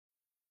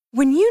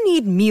When you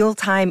need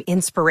mealtime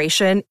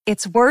inspiration,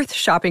 it's worth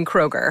shopping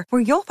Kroger,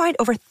 where you'll find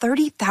over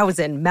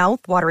 30,000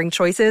 mouth-watering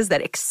choices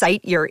that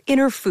excite your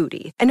inner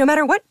foodie. And no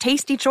matter what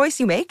tasty choice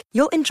you make,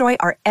 you'll enjoy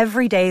our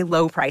everyday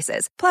low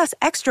prices, plus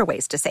extra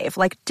ways to save,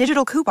 like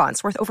digital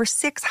coupons worth over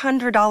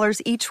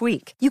 $600 each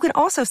week. You can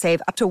also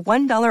save up to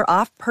 $1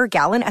 off per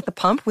gallon at the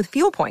pump with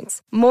fuel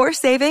points. More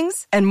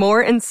savings and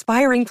more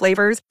inspiring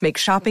flavors make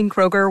shopping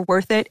Kroger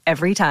worth it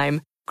every time.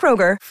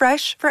 Kroger,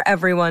 fresh for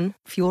everyone.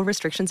 Fuel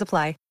restrictions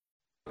apply.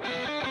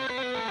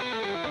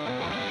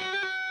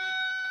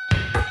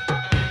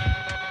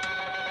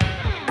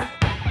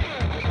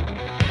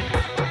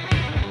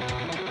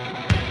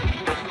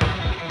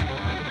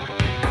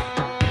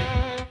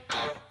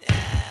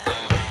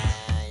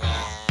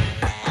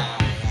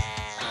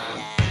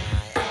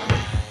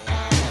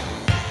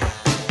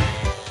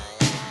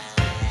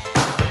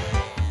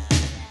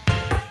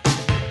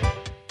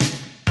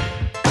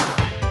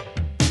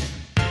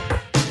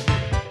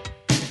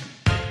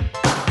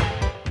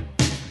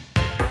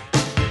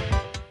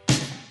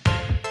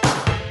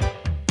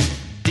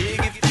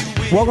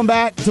 Welcome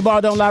back to Ball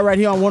Don't Lie right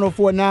here on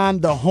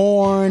 104.9 The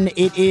Horn.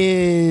 It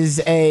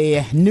is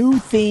a new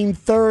theme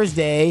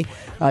Thursday.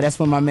 That's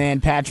when my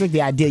man Patrick, the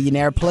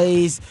Idealionaire,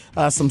 plays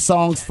some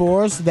songs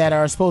for us that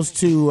are supposed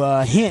to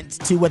hint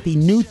to what the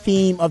new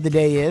theme of the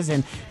day is.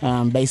 And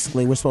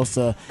basically, we're supposed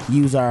to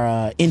use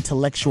our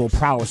intellectual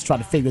prowess to try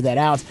to figure that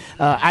out.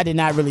 I did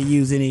not really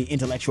use any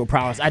intellectual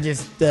prowess. I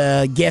just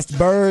guessed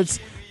birds,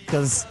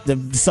 because the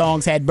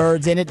songs had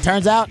birds in it.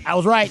 Turns out I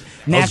was right.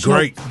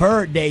 National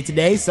Bird Day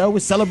today, so we're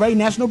celebrating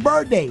National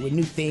Bird Day with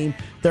new theme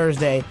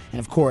Thursday. And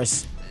of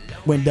course,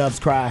 When Doves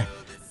Cry.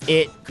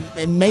 I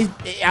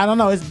don't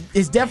know,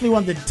 it's definitely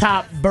one of the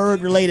top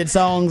bird-related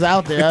songs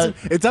out there.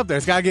 It's up there.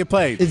 It's got to get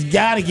played. It's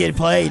got to get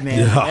played,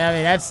 man. Yeah. I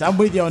mean, I'm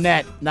with you on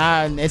that.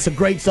 It's a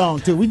great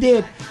song, too.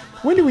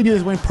 When did we do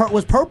this?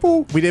 Was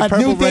Purple? We did a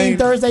Purple new theme Rain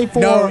Thursday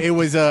for? No, it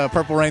was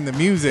Purple Rain the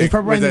music.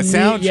 Purple Rain the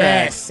soundtrack.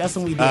 Yes, that's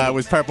when we did. It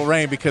was Purple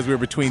Rain because we were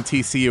between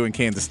TCU and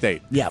Kansas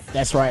State. Yep,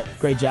 that's right.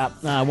 Great job.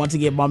 Once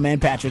again, my man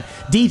Patrick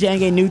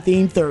DJing a new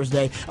theme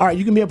Thursday. All right,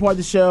 you can be a part of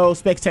the show.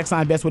 Specs text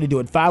line, best way to do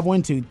it: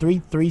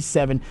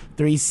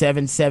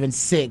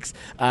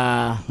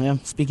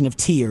 512-337-3776. Speaking of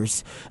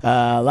tears,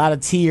 a lot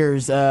of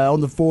tears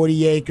on the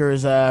 40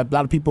 acres. A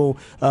lot of people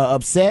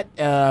upset,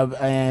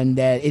 and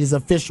it is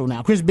official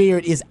now. Chris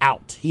Beard is out.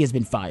 He has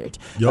been fired.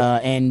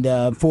 Yep. And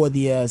for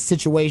the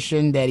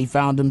situation that he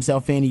found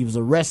himself in, he was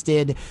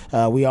arrested.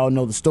 We all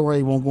know the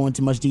story. Won't go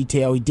into much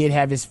detail. He did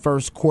have his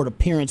first court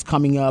appearance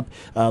coming up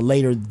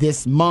later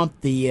this month.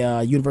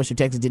 The University of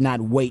Texas did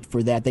not wait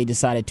for that. They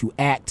decided to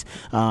act,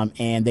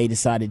 and they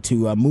decided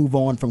to move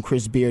on from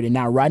Chris Beard. And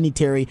now Rodney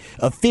Terry,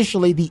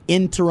 officially the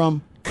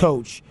interim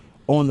coach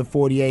on the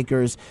 40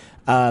 acres.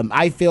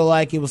 I feel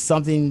like it was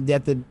something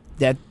that the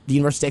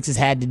University of Texas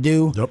had to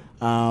do. Yep.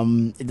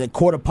 The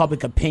court of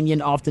public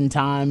opinion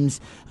oftentimes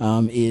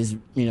is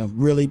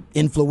really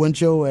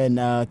influential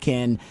and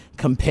can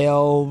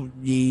compel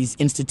these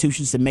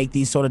institutions to make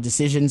these sort of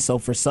decisions. So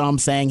for some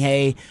saying,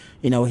 hey,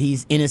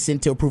 he's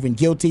innocent till proven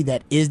guilty,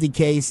 that is the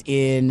case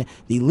in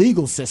the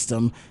legal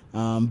system.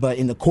 But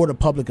in the court of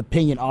public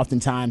opinion,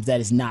 oftentimes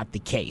that is not the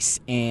case.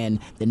 And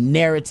the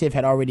narrative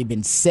had already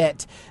been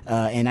set.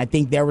 And I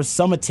think there were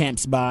some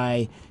attempts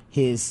by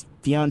his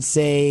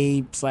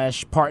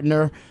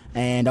fiance/partner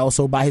and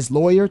also by his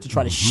lawyer to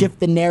try to shift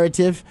the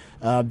narrative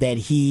that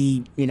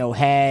he,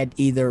 had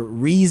either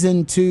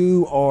reason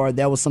to, or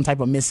there was some type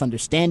of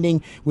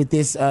misunderstanding with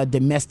this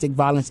domestic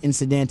violence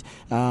incident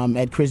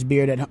with Chris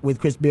Beard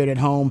at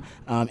home.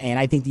 And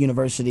I think the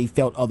university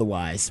felt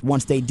otherwise.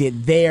 Once they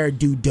did their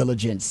due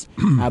diligence,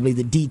 I believe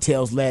the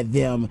details led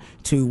them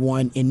to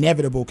one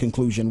inevitable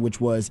conclusion, which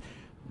was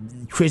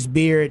Chris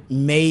Beard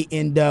may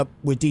end up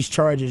with these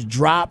charges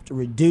dropped,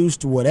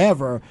 reduced,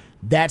 whatever.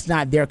 That's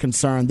not their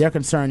concern. Their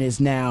concern is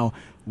now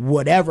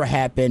whatever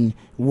happened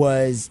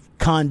was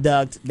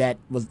conduct that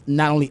was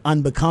not only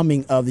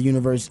unbecoming of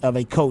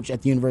a coach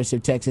at the University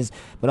of Texas,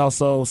 but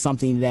also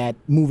something that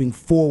moving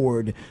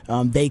forward,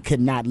 they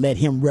could not let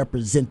him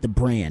represent the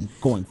brand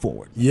going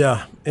forward.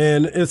 Yeah,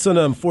 and it's an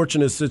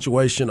unfortunate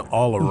situation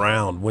all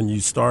around when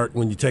you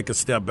take a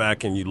step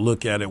back and you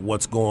look at it,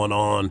 what's going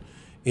on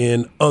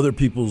in other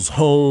people's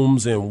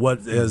homes and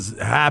what has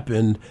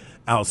happened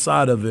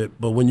outside of it.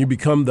 But when you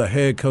become the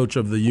head coach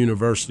of the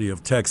University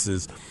of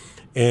Texas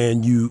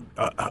and you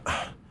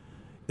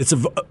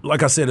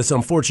like I said, it's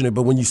unfortunate,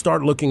 but when you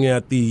start looking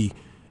at the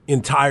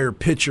entire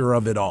picture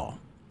of it all,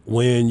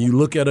 when you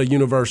look at a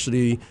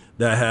university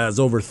that has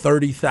over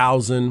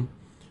 30,000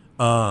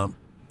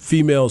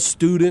 female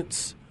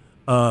students,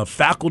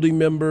 faculty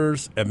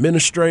members,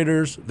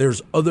 administrators,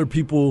 there's other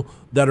people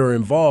that are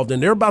involved,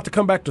 and they're about to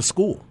come back to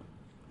school.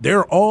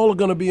 They're all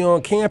going to be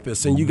on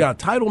campus, and you got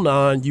Title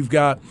IX, you've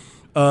got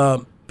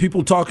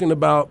people talking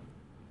about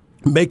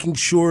making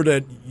sure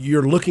that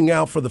you're looking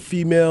out for the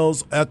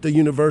females at the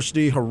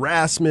university,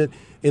 harassment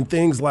and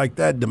things like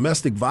that.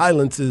 Domestic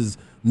violence is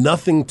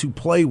nothing to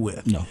play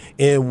with. No.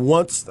 And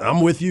once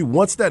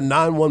that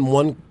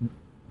 911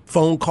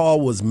 phone call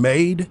was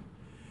made,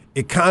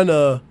 it kind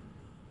of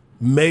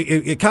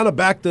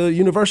backed the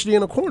university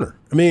in a corner.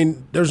 I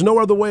mean, there's no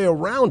other way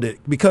around it,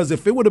 because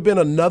if it would have been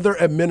another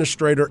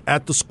administrator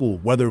at the school,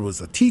 whether it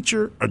was a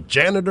teacher, a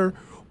janitor,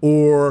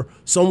 or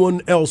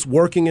someone else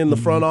working in the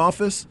front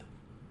office,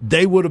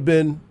 they would have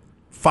been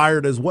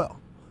fired as well.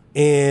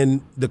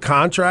 And the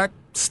contract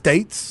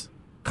states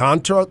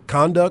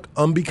conduct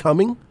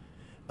unbecoming.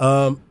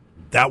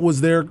 That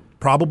was their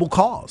probable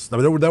cause. I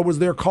mean, that was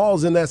their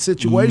cause in that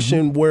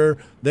situation where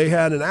they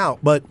had an out.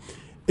 But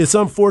it's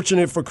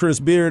unfortunate for Chris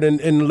Beard,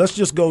 and let's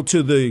just go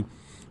to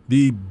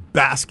the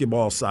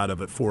basketball side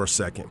of it for a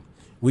second.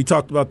 We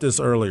talked about this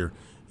earlier.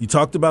 You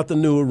talked about the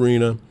new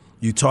arena.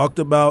 You talked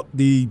about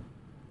the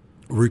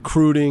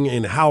recruiting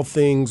and how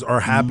things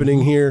are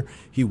happening here.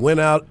 He went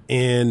out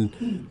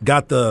and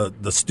got the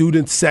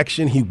student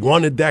section. He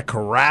wanted that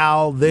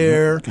corral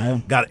there,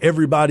 got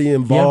everybody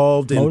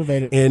involved,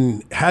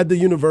 and had the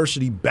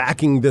university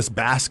backing this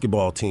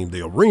basketball team.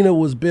 The arena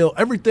was built.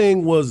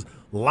 Everything was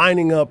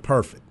lining up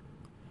perfect.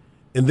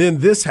 And then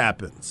this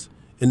happens.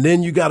 And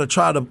then you got to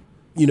try to,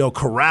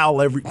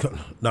 corral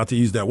not to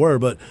use that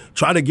word, but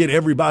try to get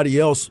everybody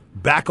else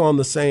back on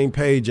the same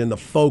page and the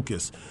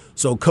focus.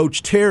 So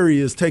Coach Terry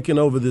is taking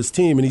over this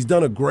team, and he's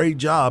done a great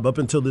job up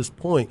until this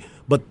point.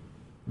 But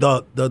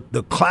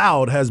the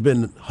cloud has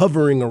been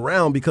hovering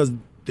around because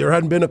there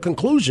hadn't been a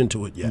conclusion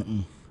to it yet.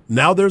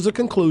 Now there's a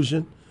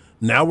conclusion.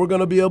 Now we're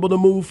going to be able to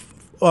move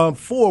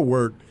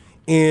forward.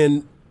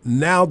 And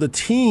now the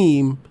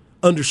team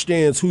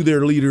understands who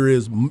their leader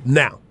is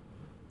now.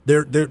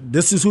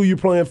 This is who you're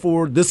playing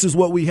for. This is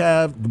what we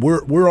have.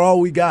 We're all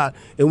we got.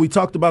 And we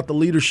talked about the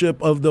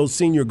leadership of those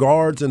senior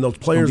guards and those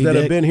players that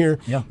have been here.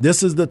 Yeah.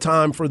 This is the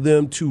time for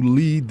them to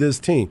lead this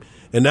team.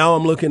 And now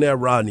I'm looking at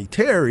Rodney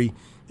Terry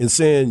and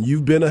saying,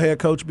 you've been a head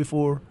coach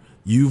before.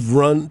 You've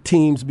run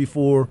teams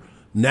before.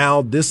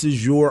 Now this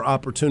is your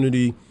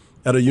opportunity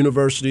at a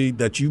university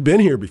that you've been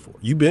here before.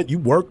 You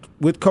worked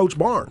with Coach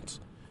Barnes.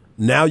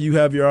 Now you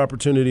have your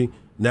opportunity.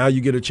 Now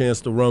you get a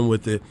chance to run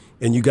with it,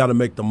 and you got to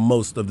make the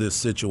most of this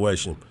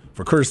situation.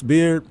 For Chris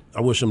Beard, I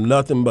wish him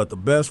nothing but the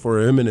best for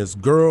him and his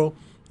girl.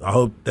 I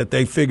hope that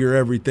they figure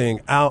everything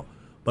out.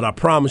 But I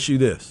promise you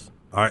this.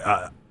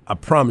 I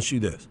promise you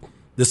this.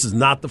 This is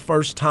not the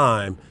first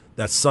time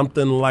that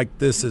something like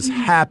this has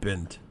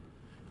happened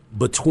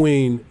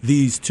between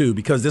these two,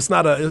 because it's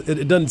not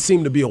it doesn't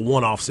seem to be a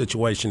one-off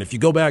situation. If you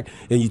go back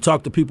and you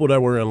talk to people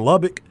that were in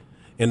Lubbock,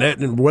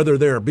 and whether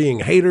they're being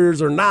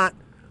haters or not,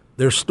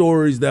 there's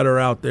stories that are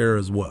out there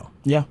as well.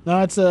 Yeah,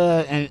 no, it's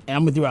and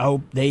I'm with you. I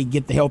hope they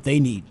get the help they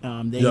need.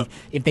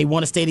 If they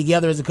want to stay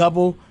together as a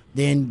couple,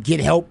 then get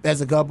help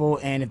as a couple.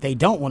 And if they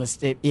don't want to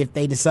stay, if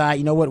they decide,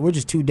 you know what, we're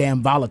just too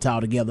damn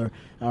volatile together.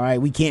 All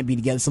right, we can't be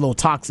together. It's a little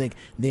toxic.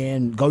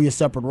 Then go your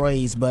separate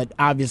ways. But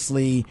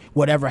obviously,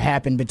 whatever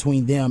happened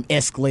between them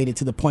escalated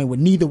to the point where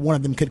neither one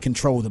of them could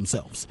control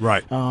themselves.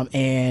 Right.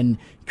 And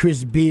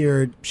Chris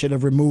Beard should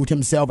have removed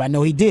himself. I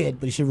know he did,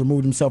 but he should have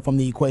removed himself from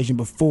the equation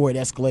before it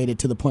escalated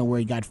to the point where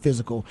he got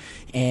physical.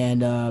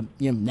 And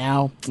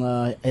now,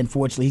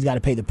 unfortunately, he's got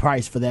to pay the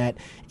price for that.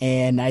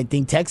 And I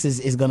think Texas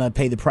is going to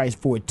pay the price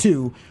for it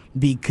too,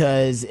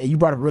 because you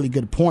brought up a really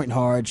good point,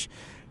 Harge.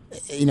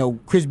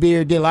 Chris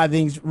Beard did a lot of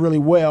things really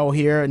well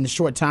here in the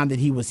short time that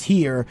he was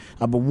here.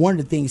 But one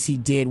of the things he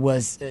did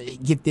was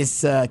get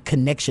this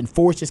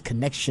force this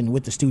connection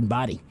with the student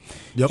body.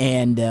 Yep.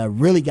 And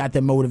really got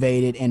them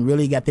motivated and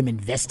really got them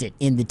invested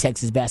in the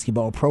Texas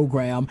basketball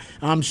program.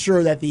 I'm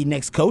sure that the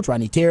next coach,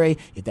 Rodney Terry,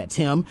 if that's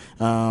him,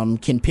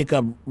 can pick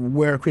up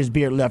where Chris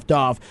Beard left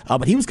off.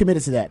 But he was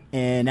committed to that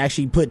and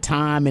actually put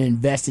time and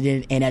invested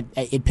in it, and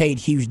it paid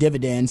huge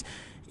dividends.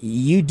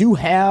 You do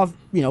have,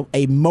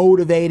 a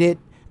motivated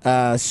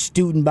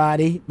student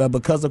body, but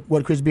because of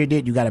what Chris Beard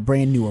did, you got a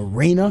brand new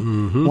arena,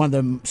 one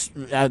of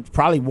the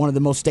probably one of the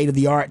most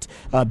state-of-the-art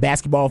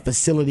basketball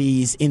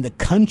facilities in the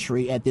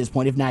country at this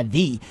point, if not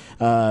the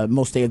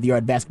most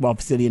state-of-the-art basketball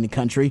facility in the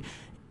country.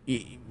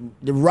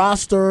 The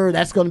roster,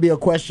 that's going to be a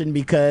question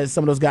because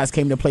some of those guys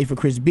came to play for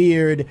Chris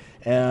Beard.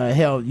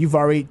 Hell,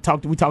 we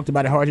talked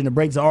about it hard in the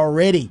breaks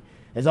already.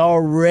 There's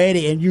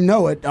already, and you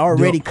know it,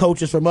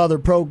 coaches from other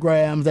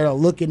programs that are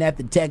looking at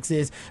the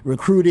Texas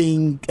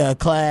recruiting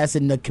class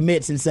and the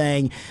commits and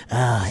saying,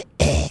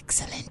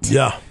 excellent.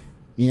 Yeah.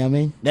 You know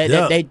what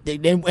I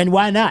mean? And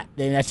why not?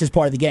 And that's just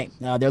part of the game.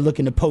 They're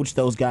looking to poach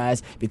those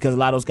guys because a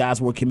lot of those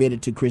guys were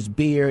committed to Chris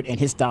Beard and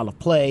his style of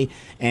play,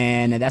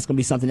 and that's going to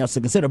be something else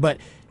to consider. But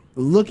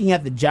looking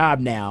at the job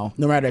now,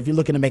 no matter if you're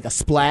looking to make a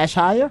splash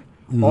hire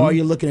or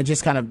you're looking to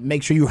just kind of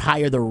make sure you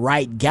hire the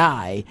right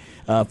guy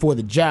for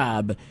the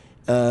job,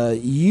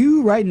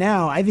 you right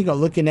now, I think, are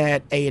looking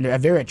at a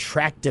very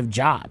attractive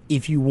job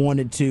if you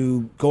wanted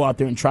to go out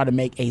there and try to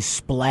make a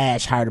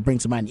splash hire to bring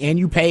somebody. And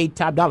you pay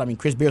top dollar. I mean,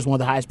 Chris Beard's one of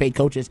the highest paid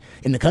coaches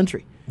in the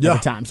country at the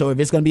time. So if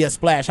it's going to be a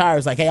splash hire,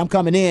 it's like, hey, I'm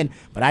coming in,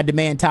 but I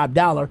demand top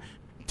dollar.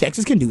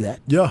 Texas can do that.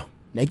 Yeah.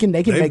 They can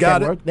make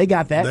that work. They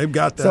got that. They've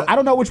got that. So I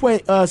don't know which way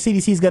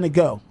CDC is going to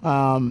go.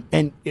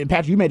 And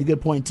Patrick, you made a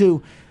good point,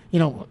 too.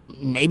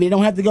 Maybe they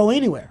don't have to go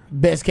anywhere,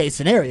 best case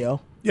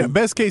scenario. Yeah,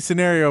 best case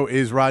scenario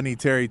is Rodney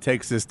Terry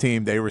takes this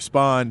team, they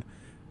respond,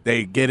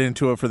 they get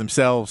into it for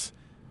themselves,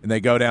 and they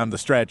go down the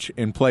stretch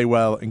and play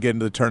well and get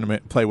into the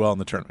tournament and play well in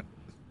the tournament.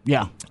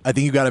 Yeah. I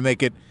think you got to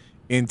make it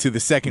into the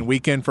second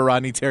weekend for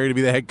Rodney Terry to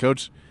be the head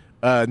coach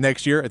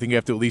next year. I think you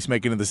have to at least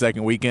make it into the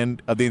second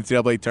weekend of the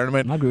NCAA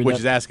tournament, which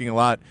is asking a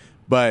lot.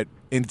 But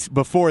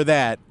before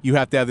that, you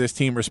have to have this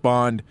team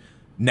respond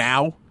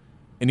now,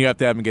 and you have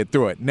to have them get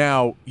through it.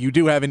 Now, you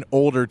do have an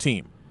older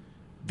team.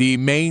 The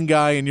main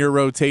guy in your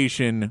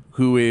rotation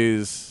who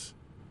is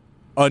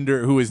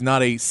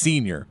not a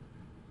senior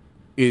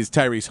is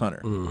Tyrese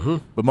Hunter. Mm-hmm.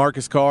 But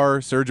Marcus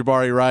Carr, Serge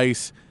Jabari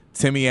Rice,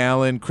 Timmy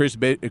Allen,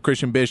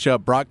 Christian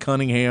Bishop, Brock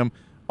Cunningham,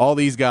 all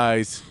these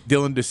guys,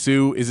 Dylan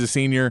Dessou is a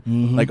senior.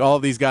 Mm-hmm. Like, all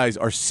of these guys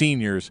are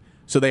seniors,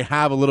 so they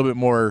have a little bit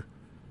more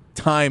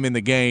time in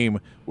the game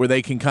where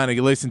they can kind of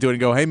listen to it and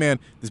go, hey, man,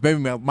 this may be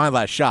my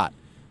last shot.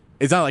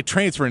 It's not like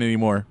transferring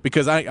anymore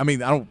because, I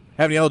don't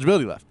have any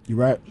eligibility left. You're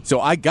right.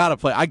 So I got to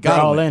play. I got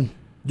to all win. in.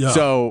 Yeah.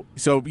 So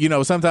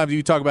sometimes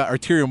you talk about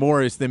Arterio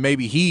Morris, then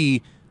maybe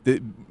he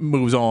that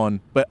moves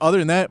on. But other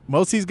than that,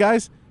 most of these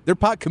guys, they're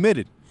pot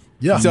committed.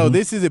 Yeah. So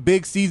this is a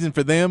big season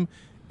for them,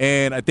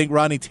 and I think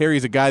Rodney Terry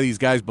is a guy these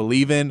guys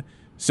believe in.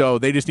 So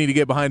they just need to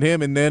get behind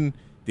him, and then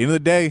at the end of the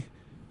day,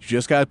 you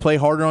just got to play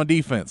harder on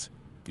defense.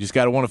 You just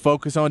got to want to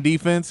focus on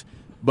defense.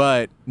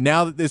 But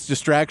now that this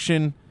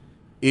distraction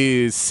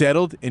is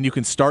settled and you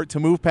can start to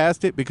move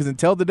past it, because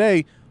until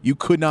today, you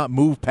could not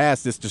move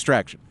past this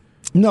distraction.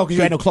 No, because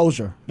you had no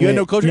closure. You had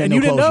no closure, and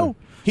you didn't know.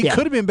 He Yeah.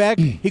 could have been back.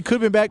 He could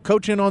have been back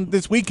coaching on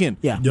this weekend.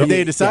 Yeah. If they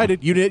had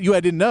decided, you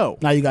didn't know.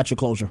 Now you got your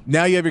closure.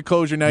 Now you have your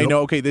closure. Now you know,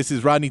 okay, this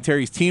is Rodney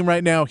Terry's team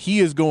right now. He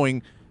is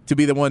going to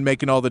be the one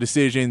making all the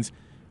decisions.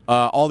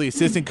 All the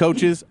assistant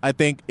coaches, I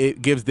think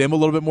it gives them a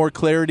little bit more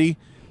clarity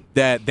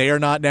that they are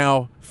not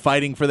now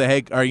fighting for the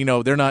head,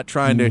 or they're not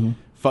trying to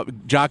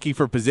jockey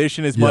for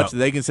position as much.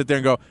 They can sit there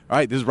and go, all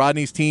right, this is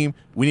Rodney's team.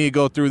 We need to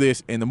go through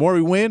this, and the more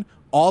we win,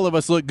 all of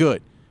us look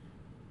good.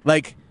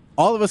 Like,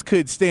 all of us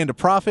could stand to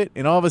profit,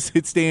 and all of us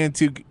could stand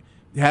to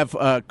have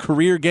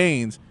career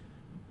gains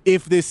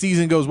if this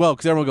season goes well,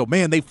 because everyone will go,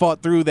 man, they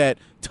fought through that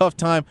tough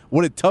time.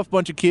 What a tough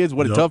bunch of kids.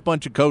 What a tough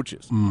bunch of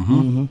coaches.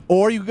 Mm-hmm.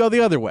 Or you can go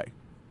the other way.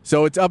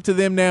 So it's up to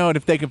them now, and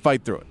if they can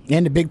fight through it.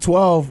 And the Big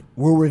 12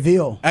 will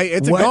reveal. Hey,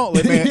 it's a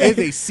gauntlet, man. It's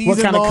a season-long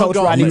what kind of coach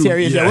gauntlet. Rodney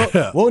Terry is.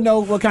 Yeah. We'll know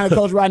what kind of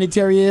coach Rodney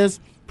Terry is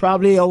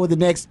probably over the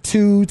next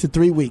 2 to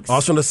 3 weeks. I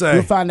was going to say.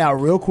 We'll find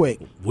out real quick.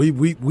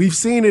 We've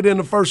seen it in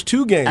the first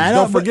 2 games.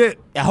 Don't forget.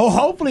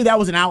 Hopefully that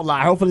was an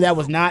outlier. Hopefully that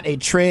was not a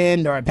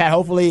trend or a pattern.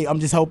 Hopefully, I'm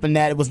just hoping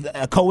that it was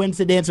a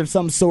coincidence of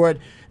some sort,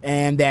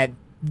 and that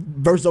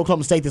versus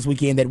Oklahoma State this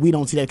weekend, that we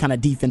don't see that kind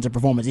of defensive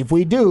performance. If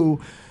we do,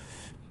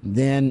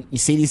 then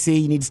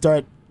CDC, you need to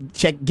start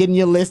getting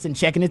your list and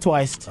checking it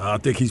twice. I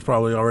think he's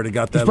probably already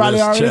got that He's probably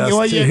list. already.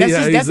 Well,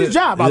 yeah, that's his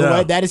job, by the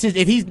way. That is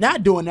if he's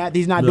not doing that,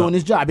 he's not doing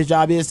his job. His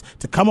job is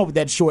to come up with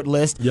that short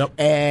list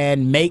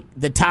and make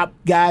the top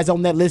guys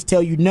on that list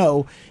tell you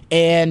no.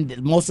 And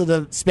most of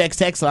the Specs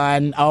text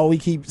line, all we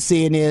keep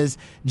seeing is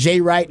Jay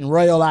Wright and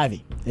Royal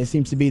Ivy. It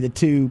seems to be the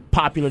 2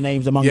 popular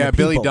names among the people.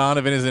 Billy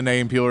Donovan is a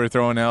name people are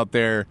throwing out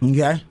there.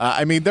 Okay.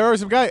 There are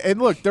some guys,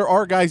 and look, there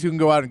are guys who can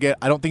go out and get.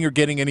 I don't think you're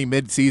getting any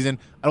midseason.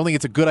 I don't think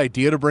it's a good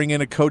idea to bring in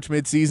a coach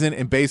midseason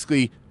and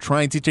basically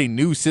try and teach a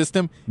new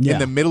system in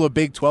the middle of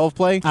Big 12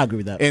 play. I agree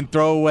with that. And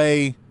throw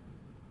away,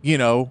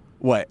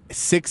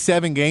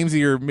 6-7 games of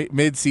your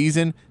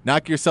midseason,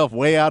 knock yourself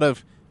way out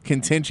of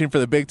contention for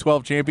the Big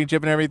 12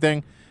 championship and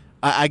everything.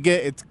 I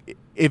get it.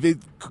 If it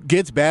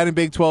gets bad in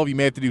Big 12, you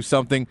may have to do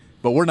something,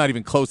 but we're not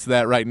even close to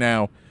that right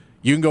now.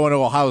 You can go into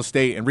Ohio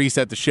State and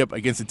reset the ship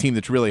against a team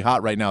that's really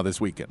hot right now this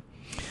weekend.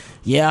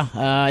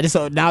 Yeah,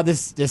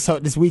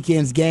 this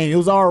weekend's game, it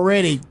was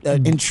already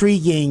an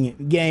intriguing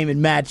game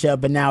and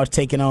matchup, but now it's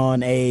taking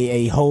on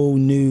a whole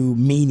new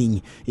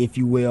meaning, if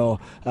you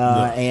will,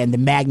 and the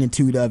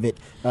magnitude of it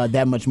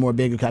that much more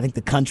bigger, because I think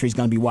the country's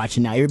going to be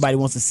watching now. Everybody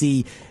wants to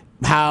see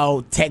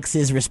how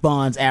Texas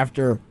responds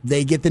after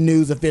they get the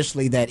news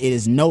officially that it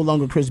is no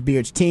longer Chris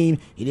Beard's team.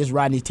 It is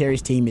Rodney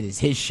Terry's team. It is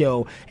his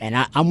show. And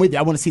I'm with you.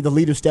 I want to see the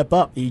leaders step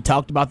up. You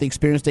talked about the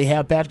experience they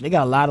have, Patrick. They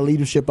got a lot of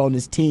leadership on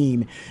this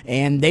team.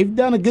 And they've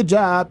done a good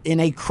job in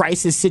a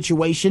crisis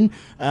situation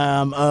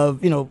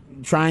of,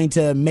 trying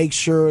to make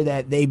sure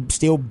that they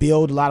still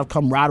build a lot of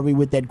camaraderie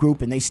with that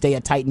group and they stay a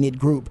tight-knit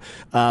group.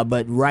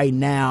 But right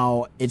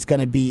now, it's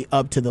going to be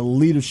up to the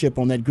leadership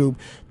on that group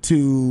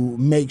to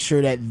make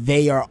sure that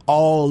they are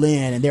all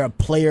in, and they're a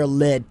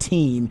player-led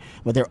team,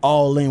 but they're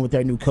all in with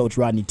their new coach,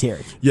 Rodney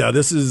Terry. Yeah,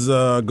 this is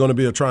going to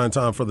be a trying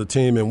time for the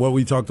team. And what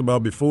we talked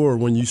about before,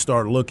 when you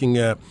start looking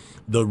at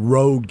the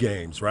road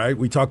games, right?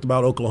 We talked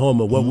about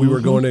Oklahoma, what we were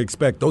going to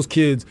expect. Those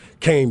kids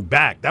came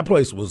back. That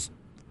place was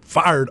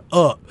fired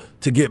up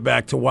to get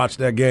back to watch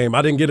that game.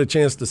 I didn't get a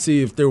chance to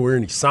see if there were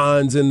any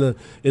signs in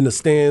the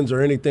stands or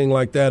anything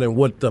like that, and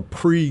what the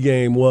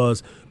pregame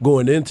was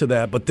going into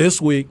that. But this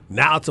week,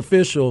 now it's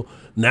official.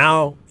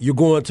 Now you're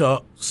going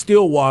to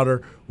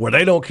Stillwater, where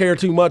they don't care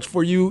too much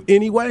for you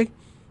anyway.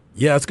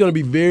 Yeah, it's going to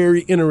be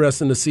very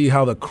interesting to see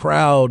how the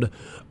crowd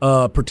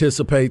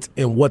participates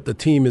in what the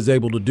team is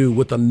able to do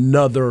with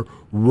another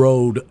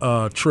road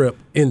trip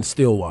in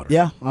Stillwater.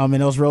 Yeah, I mean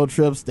those road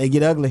trips, they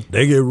get ugly.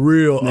 They get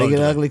real ugly. They get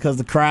ugly because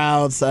the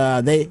crowds,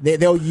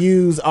 they'll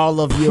use all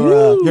of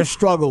your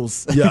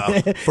struggles, for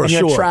and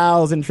sure, your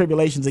trials and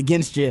tribulations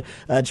against you,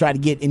 try to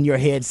get in your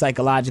head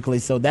psychologically.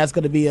 So that's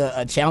going to be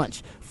a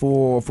challenge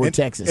for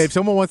Texas. If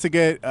someone wants to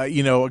get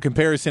a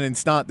comparison,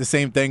 it's not the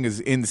same thing as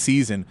in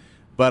season,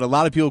 but a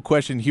lot of people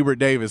question Hubert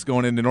Davis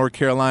going into North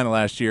Carolina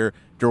last year.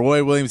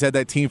 Deroy Williams had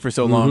that team for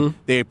so long.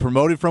 They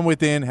promoted from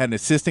within, had an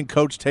assistant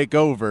coach take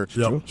over.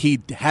 Yep. He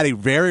had a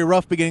very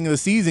rough beginning of the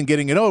season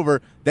getting it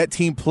over. That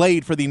team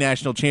played for the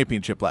national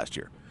championship last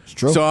year. It's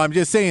true. So I'm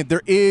just saying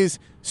there is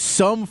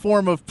some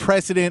form of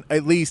precedent,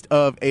 at least,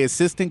 of a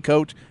assistant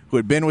coach who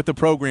had been with the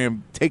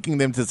program taking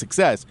them to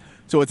success.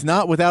 So it's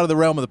not without of the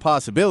realm of the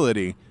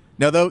possibility.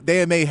 Now, though,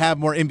 they may have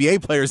more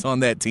NBA players on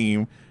that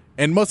team,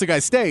 and most of the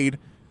guys stayed,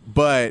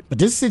 but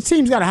this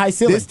team's got a high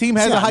ceiling. This team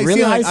has a high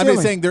really ceiling. high I'm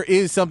just saying there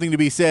is something to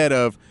be said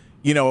of,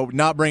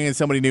 not bringing in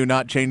somebody new,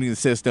 not changing the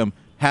system,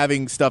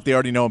 having stuff they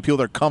already know and people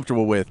they're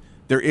comfortable with.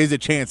 There is a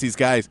chance these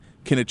guys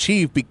can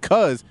achieve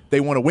because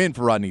they want to win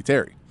for Rodney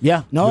Terry.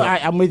 Yeah, no,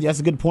 I'm with you. That's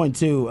a good point,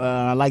 too.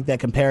 I like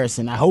that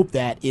comparison. I hope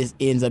that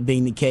ends up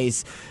being the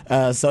case.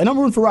 And I'm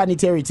rooting for Rodney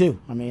Terry, too.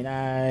 I mean,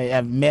 I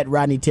have met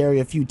Rodney Terry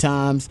a few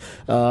times.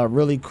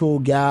 Really cool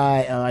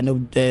guy. I know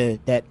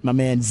that my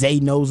man Zay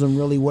knows him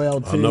really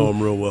well, too. I know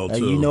him real well,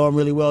 too. You know him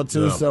really well,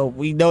 too. Yeah. So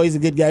we know he's a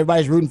good guy.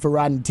 Everybody's rooting for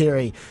Rodney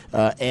Terry.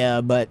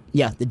 But,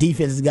 yeah, the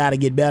defense has got to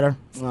get better.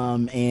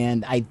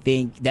 And I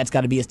think that's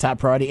got to be his top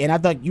priority. And I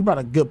thought you brought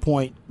up a good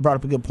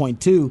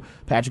point, too,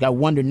 Patrick. I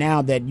wonder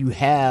now that you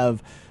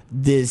have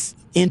this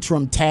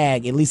interim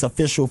tag, at least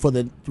official for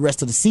the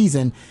rest of the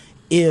season,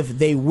 if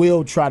they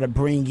will try to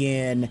bring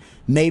in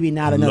maybe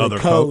not another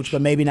coach,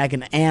 but maybe like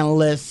an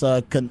analyst,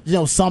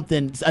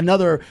 something,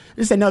 another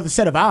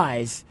set of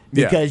eyes.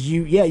 Because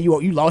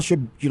you lost your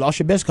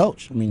best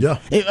coach. I mean,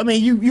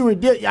 you were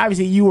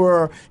obviously you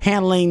were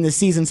handling the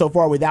season so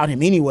far without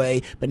him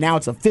anyway, but now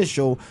it's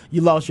official.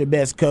 You lost your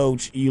best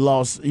coach. You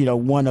lost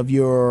one of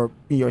your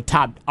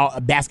top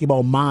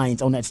basketball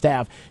minds on that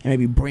staff, and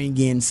maybe bring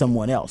in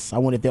someone else. I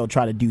wonder if they'll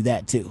try to do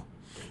that too.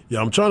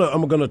 Yeah, I'm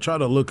going to try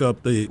to look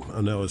up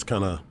I know it's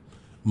kind of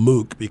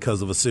moot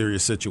because of a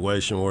serious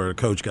situation where a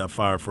coach got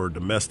fired for a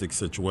domestic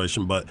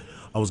situation, but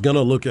I was going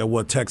to look at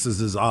what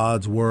Texas's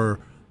odds were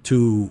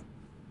to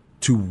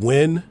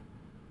win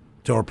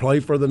or play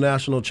for the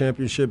national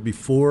championship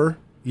before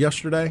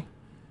yesterday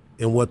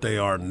and what they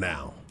are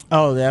now.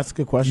 Oh, that's a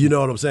good question. You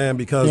know what I'm saying?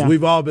 Because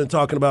we've all been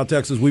talking about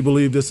Texas. We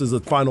believe this is a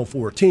Final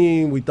Four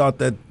team. We thought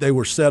that they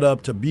were set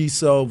up to be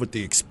so with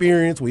the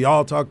experience. We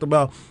all talked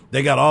about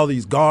they got all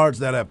these guards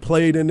that have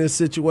played in this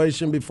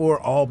situation before,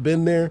 all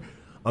been there.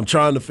 I'm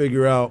trying to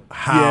figure out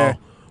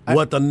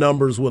what the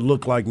numbers would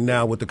look like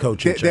now with the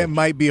coaching change. That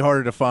might be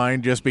harder to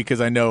find just because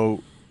I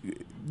know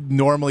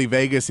normally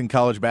Vegas and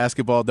college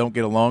basketball don't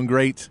get along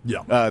great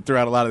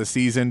throughout a lot of the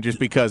season just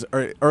because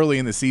early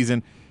in the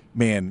season,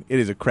 man, it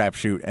is a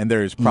crapshoot, and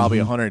there's probably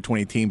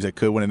 120 teams that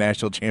could win a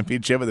national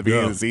championship at the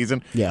beginning of the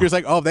season. Yeah. You're just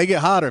like, if they get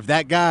hot, or if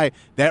that guy,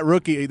 that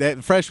rookie,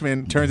 that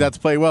freshman turns out to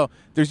play well,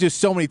 there's just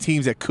so many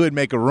teams that could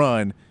make a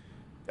run.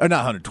 Or not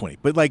 120,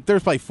 but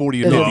there's probably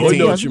 40 or 50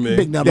 teams what you mean.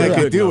 Big number, that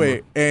could do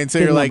it. And so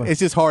you're number. like,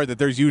 it's just hard that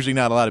there's usually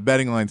not a lot of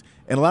betting lines.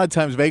 And a lot of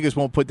times Vegas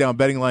won't put down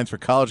betting lines for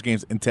college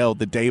games until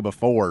the day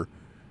before,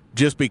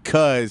 just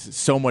because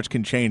so much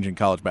can change in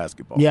college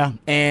basketball. Yeah,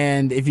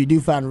 and if you do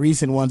find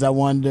recent ones, I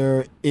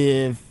wonder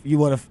if you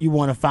want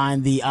to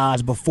find the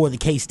odds before the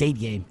K-State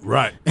game.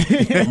 Right.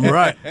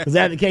 Right. Because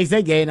after the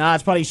K-State game, the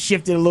odds probably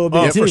shifted a little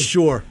bit too. For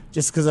sure.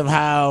 Just because of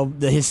how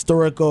the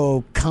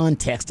historical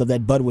context of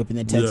that butt whipping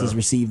that Texas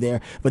received there.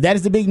 But that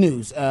is the big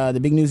news. The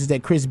big news is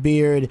that Chris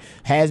Beard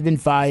has been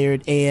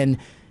fired, and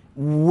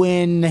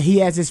when he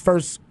has his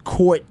first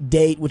court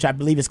date, which I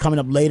believe is coming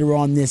up later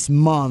on this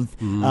month,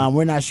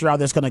 we're not sure how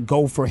that's going to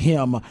go for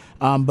him.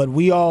 But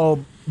we all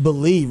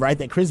believe, right,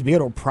 that Chris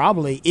Beard will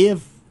probably,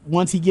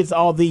 once he gets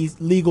all these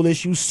legal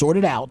issues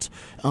sorted out,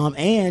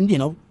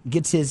 and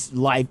gets his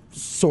life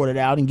sorted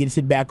out and gets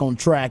it back on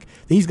track,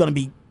 he's going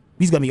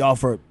to be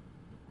offered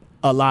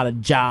a lot of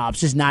jobs,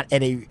 just not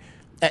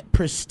at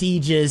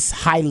prestigious,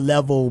 high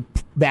level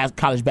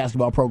college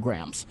basketball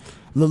programs.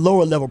 The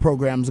lower level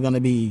programs are going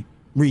to be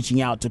reaching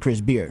out to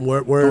Chris Beard.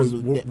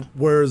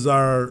 Where's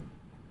our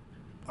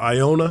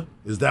Iona?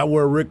 Is that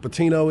where Rick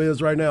Pitino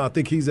is right now? I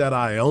think he's at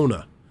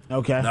Iona.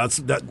 Okay.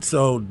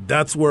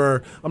 That's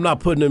where I'm not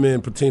putting him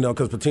in Pitino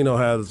because Pitino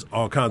has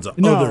all kinds of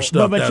other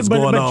stuff that's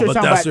going on. But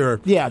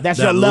that's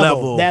your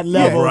level. That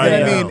level. Right.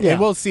 And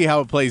we'll see how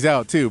it plays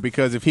out too.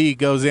 Because if he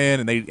goes in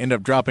and they end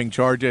up dropping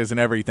charges and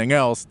everything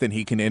else, then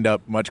he can end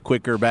up much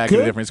quicker back at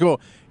a different school.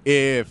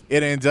 If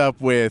it ends up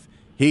with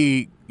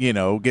he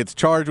gets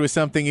charged with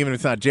something, even if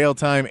it's not jail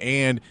time,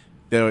 and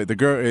the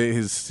girl,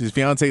 his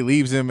fiance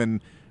leaves him,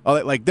 and all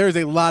that, like there's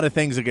a lot of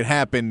things that could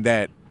happen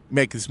that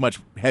make this much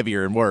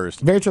heavier and worse.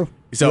 Very true.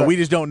 So we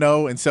just don't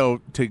know, and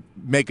so to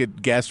make a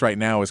guess right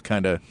now is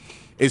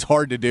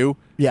hard to do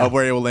of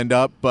where it will end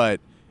up. But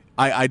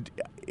I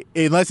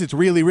unless it's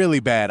really, really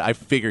bad, I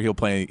figure he'll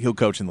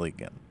coach in the league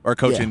again or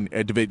coach in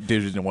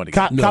Division I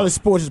again. College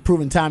sports has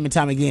proven time and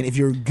time again, if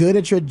you're good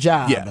at your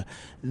job,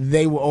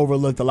 they will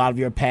overlook a lot of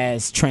your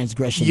past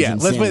transgressions. Yeah,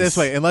 and let's put it sins. this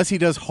way: unless he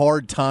does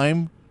hard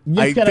time,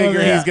 I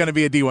figure he's going to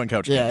be a D1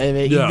 coach. Yeah,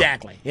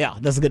 exactly. Yeah,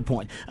 that's a good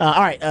point. All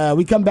right,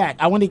 we come back.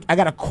 I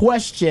got a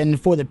question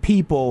for the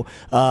people.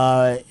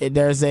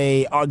 There's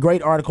a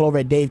great article over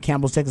at Dave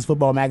Campbell's Texas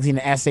Football Magazine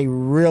that asks a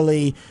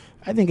really,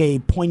 I think, a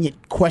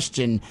poignant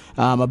question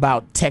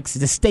about Texas,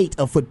 the state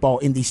of football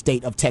in the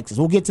state of Texas.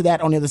 We'll get to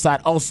that on the other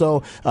side.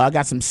 Also, I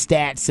got some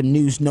stats, some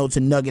news, notes,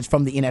 and nuggets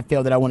from the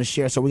NFL that I want to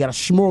share. So we got a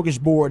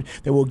smorgasbord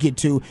that we'll get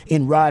to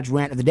in Rod's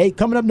Rant of the Day.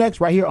 Coming up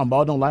next right here on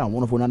Ball Don't Lie on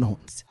 104.9 The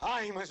Horns.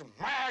 I'm as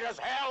mad as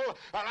hell,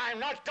 and I'm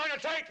not going to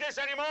take this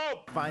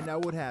anymore. Find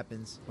out what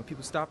happens when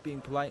people stop being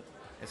polite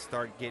and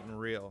start getting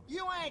real.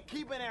 You ain't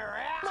keeping it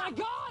right. My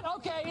God!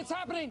 Okay, it's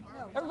happening.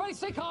 Everybody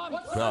stay calm.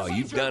 Oh,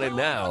 you've done it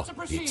now.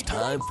 It's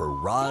time for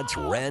Rod's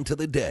Rant of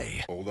the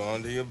Day. Hold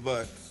on to your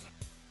butts.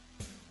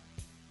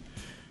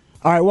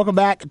 All right, welcome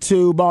back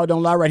to Ball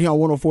Don't Lie right here on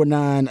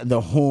 104.9 The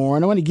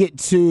Horn. I want to get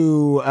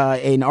to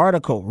an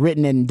article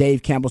written in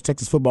Dave Campbell's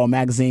Texas Football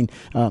Magazine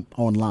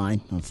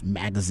online. It's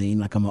magazine,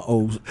 like I'm an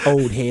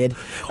old head.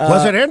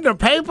 Was it in the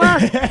paper?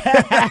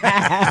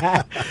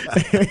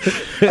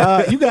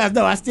 You guys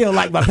know I still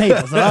like my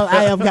paper, so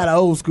I am kind of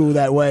old school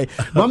that way.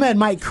 My man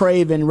Mike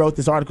Craven wrote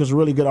this article. It's a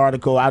really good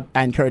article. I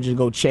encourage you to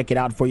go check it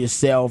out for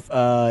yourself.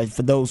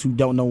 For those who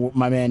don't know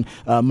my man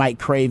Mike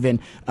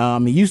Craven,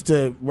 he used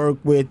to work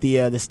with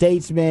the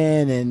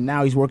Statesman, and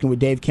now he's working with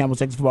Dave Campbell's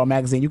Texas Football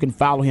Magazine. You can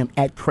follow him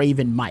at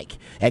Craven Mike.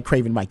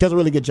 Does a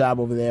really good job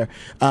over there.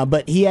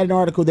 But he had an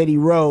article that he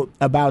wrote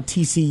about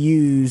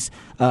TCU's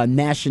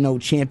national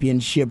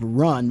championship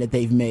run that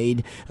they've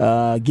made,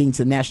 getting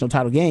to the national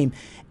title game.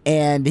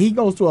 And he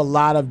goes through a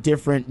lot of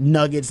different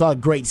nuggets, a lot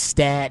of great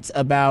stats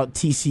about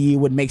TCU,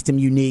 what makes them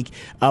unique.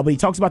 But he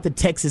talks about the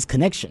Texas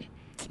connection.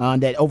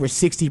 That over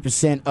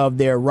 60% of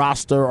their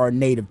roster are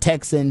native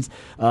Texans.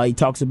 He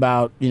talks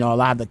about, a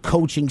lot of the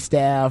coaching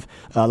staff,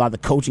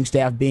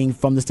 being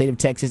from the state of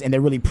Texas, and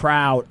they're really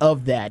proud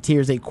of that.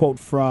 Here's a quote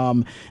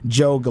from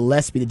Joe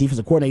Gillespie, the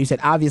defensive coordinator. He said,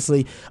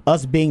 obviously,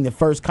 us being the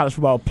first college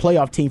football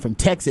playoff team from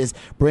Texas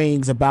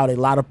brings about a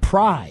lot of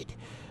pride.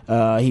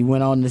 He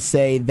went on to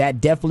say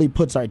that definitely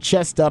puts our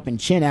chest up and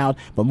chin out,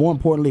 but more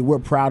importantly, we're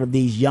proud of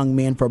these young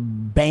men for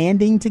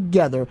banding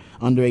together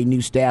under a new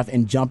staff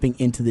and jumping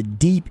into the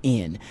deep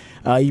end.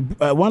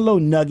 One little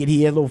nugget,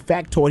 he has a little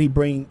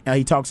factoid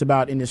he talks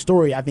about in the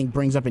story, I think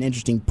brings up an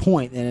interesting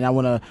point, and I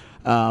want to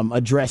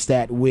address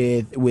that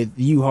with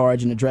you,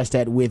 Harge, and address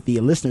that with the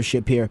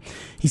listenership here.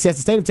 He says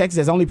the state of Texas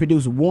has only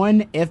produced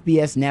one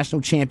FBS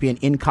national champion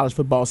in college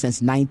football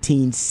since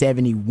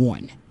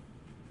 1971.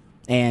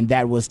 And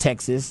that was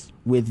Texas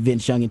with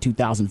Vince Young in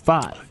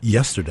 2005.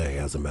 Yesterday,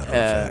 as a matter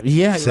of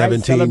fact.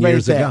 17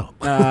 years ago.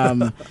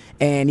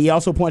 And he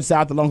also points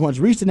out the Longhorns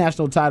reached the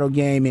national title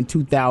game in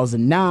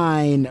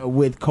 2009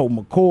 with Colt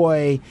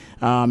McCoy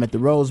at the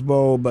Rose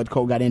Bowl, but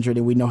Colt got injured,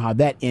 and we know how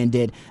that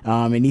ended.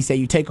 And he said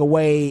you take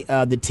away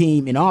the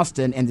team in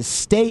Austin, and the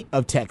state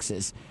of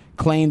Texas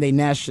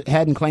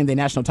hadn't claimed a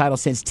national title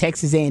since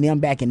Texas A&M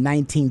back in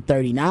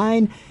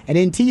 1939, and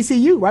then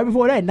TCU right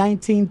before that,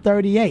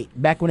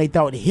 1938, back when they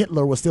thought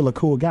Hitler was still a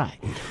cool guy.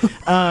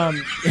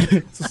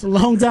 It's a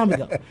long time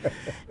ago.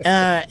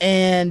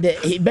 And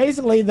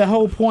basically the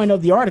whole point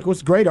of the article,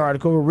 it's a great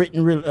article,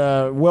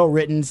 well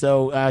written,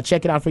 so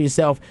check it out for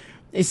yourself.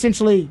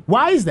 Essentially,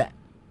 why is that?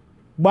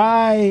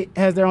 Why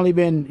has there only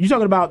been – you're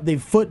talking about the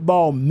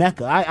football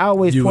mecca. I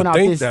always point out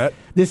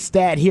this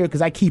stat here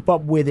because I keep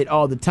up with it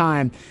all the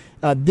time.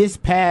 This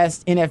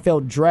past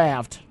NFL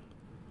draft,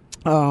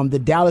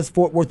 the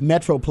Dallas-Fort Worth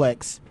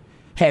Metroplex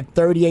had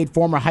 38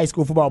 former high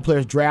school football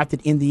players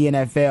drafted in the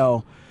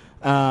NFL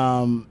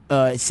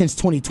since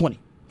 2020.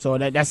 So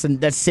that's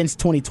since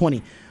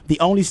 2020. The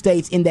only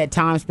states in that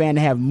time span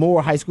to have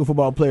more high school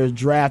football players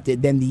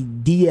drafted than the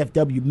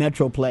DFW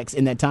Metroplex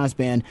in that time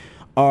span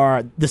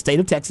are the state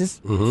of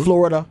Texas,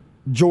 Florida,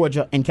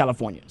 Georgia, and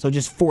California. So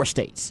just 4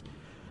 states.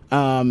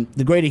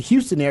 The greater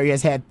Houston area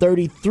has had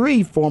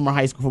 33 former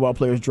high school football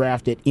players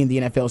drafted in the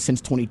NFL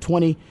since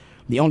 2020.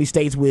 The only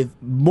states with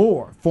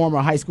more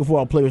former high school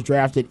football players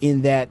drafted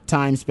in that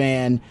time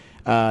span,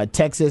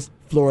 Texas,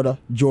 Florida,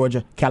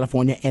 Georgia,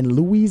 California, and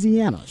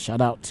Louisiana.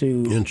 Shout out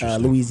to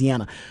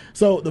Louisiana.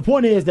 So the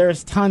point is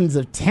there's tons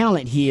of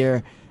talent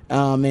here.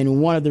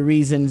 And one of the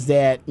reasons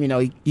that,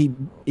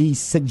 he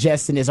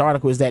suggests in this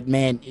article is that,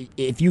 man,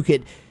 if you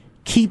could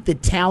keep the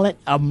talent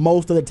of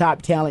most of the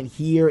top talent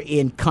here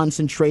and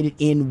concentrated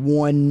in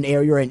one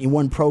area and in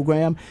one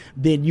program,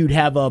 then you'd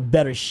have a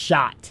better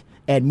shot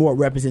at more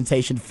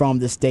representation from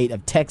the state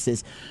of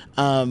Texas.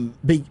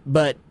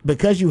 But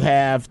because you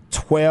have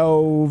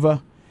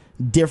 12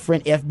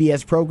 different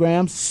FBS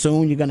programs.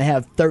 Soon you're going to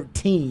have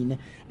 13.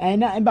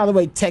 And by the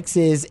way,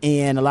 Texas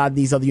and a lot of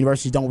these other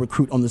universities don't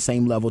recruit on the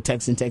same level.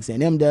 Texas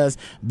A&M does,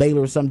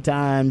 Baylor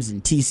sometimes,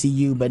 and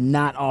TCU, but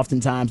not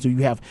oftentimes do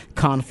you have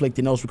conflict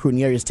in those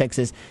recruiting areas.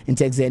 Texas and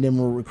Texas A&M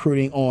are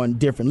recruiting on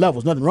different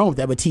levels. Nothing wrong with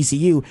that, but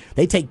TCU,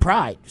 they take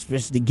pride,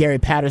 especially the Gary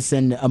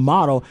Patterson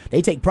model.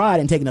 They take pride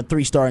in taking a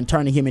 3-star and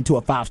turning him into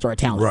a 5-star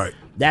talent. Right.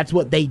 That's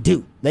what they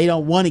do. They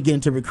don't want to get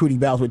into recruiting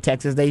battles with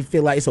Texas. They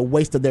feel like it's a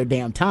waste of their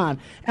damn time,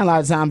 and a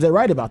lot of times they're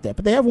right about that.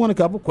 But they have won a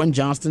couple. Quentin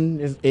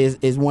Johnston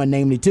is one,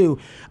 namely, too.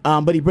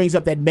 But he brings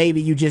up that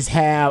maybe you just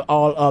have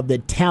all of the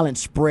talent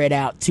spread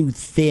out too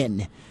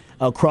thin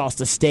across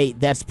the state.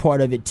 That's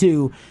part of it,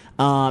 too.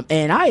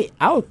 And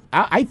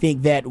I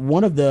think that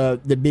one of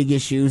the big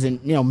issues,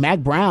 and, Mack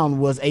Brown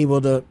was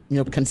able to,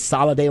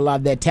 consolidate a lot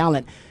of that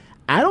talent.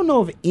 I don't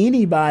know if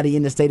anybody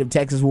in the state of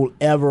Texas will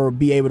ever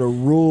be able to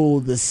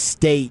rule the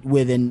state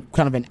with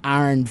kind of an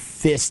iron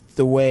fist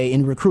the way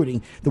in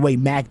recruiting, the way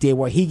Mack did,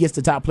 where he gets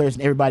the top players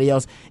and everybody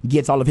else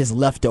gets all of his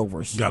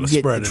leftovers. Got to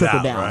spread it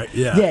out, right?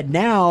 Yeah,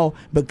 now,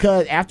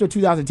 because after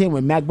 2010,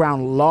 when Mack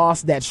Brown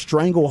lost that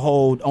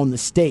stranglehold on the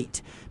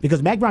state,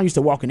 because Mack Brown used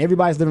to walk in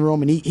everybody's living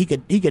room and he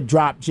could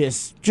drop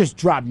just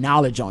drop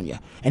knowledge on you.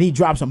 And he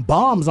dropped some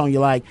bombs on you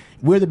like,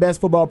 we're the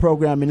best football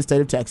program in the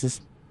state of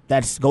Texas.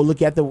 Go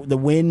look at the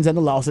wins and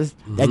the losses.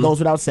 Mm-hmm. That goes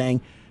without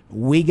saying.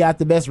 We got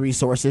the best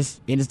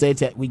resources in the state of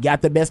Texas. We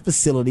got the best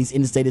facilities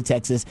in the state of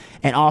Texas.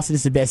 And Austin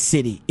is the best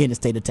city in the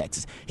state of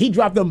Texas. He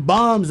dropped them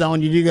bombs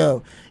on you. You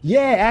go,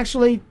 yeah,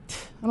 actually,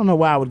 I don't know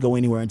why I would go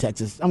anywhere in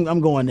Texas.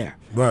 I'm going there.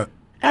 Right.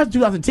 After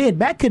 2010,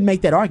 Mack couldn't make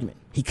that argument.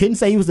 He couldn't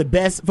say he was the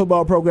best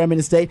football program in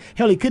the state.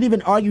 Hell, he couldn't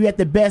even argue he had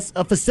the best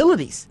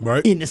facilities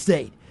in the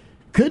state.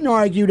 Couldn't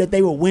argue that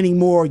they were winning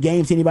more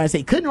games than anybody in the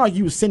state. Couldn't argue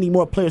he was sending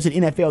more players to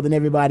the NFL than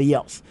everybody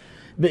else.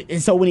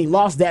 And so when he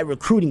lost that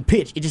recruiting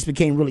pitch, it just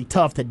became really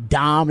tough to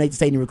dominate the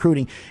state in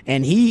recruiting.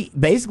 And he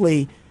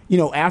basically,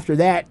 after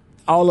that,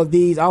 all of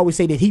these, I always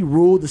say that he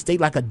ruled the state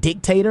like a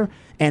dictator.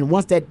 And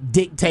once that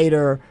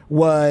dictator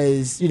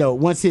was,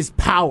 once his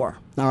power,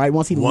 all right,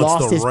 once he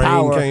lost his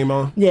power, came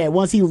on. Yeah,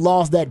 once he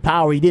lost that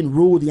power, he didn't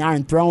rule the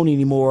Iron Throne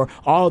anymore.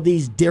 All of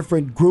these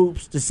different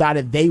groups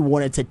decided they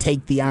wanted to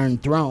take the Iron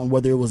Throne,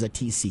 whether it was a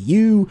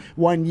TCU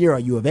one year, or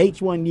U of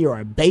H one year, or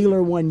a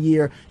Baylor one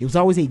year. It was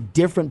always a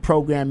different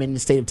program in the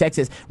state of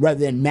Texas rather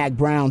than Mack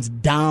Brown's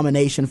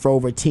domination for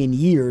over 10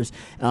 years.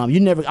 I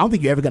don't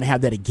think you're ever going to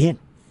have that again.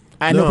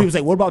 I know people say,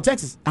 what about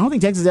Texas? I don't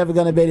think Texas is ever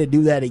going to be able to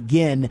do that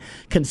again,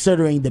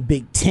 considering the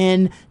Big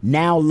Ten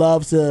now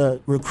loves to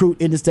recruit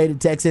in the state of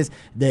Texas.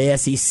 The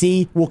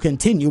SEC will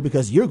continue,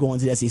 because you're going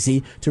to the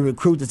SEC, to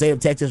recruit the state of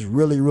Texas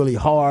really, really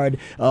hard.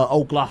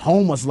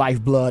 Oklahoma's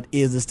lifeblood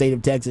is the state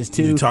of Texas,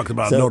 too. You talked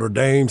about Notre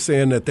Dame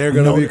saying that they're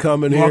going to be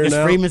coming Marcus here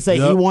now. Marcus Freeman said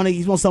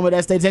he wants some of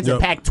that state of Texas.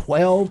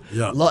 Pac-12.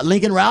 Yep.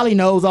 Lincoln Riley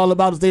knows all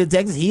about the state of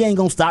Texas. He ain't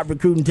going to stop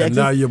recruiting Texas.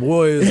 And now your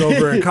boy is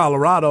over in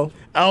Colorado.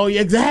 Oh,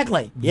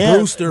 exactly. Yeah,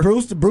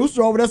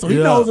 Brewster over there, so he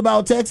knows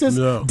about Texas.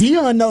 Yeah.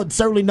 Deion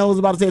certainly knows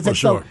about the state of Texas.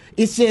 Sure. So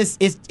it's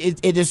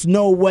just there's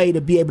no way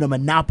to be able to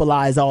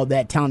monopolize all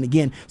that talent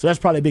again. So that's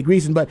probably a big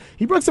reason. But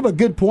he brings up a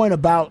good point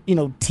about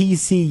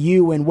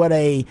TCU and what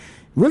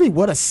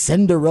a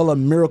Cinderella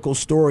miracle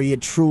story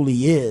it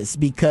truly is,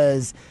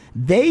 because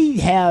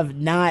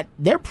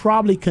they're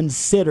probably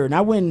considered. And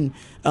I went,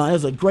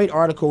 there's a great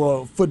article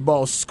of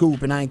Football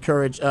Scoop, and I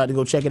encourage to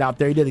go check it out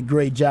there. He did a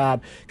great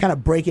job kind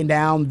of breaking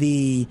down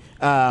the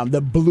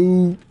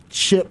blue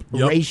chip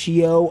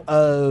ratio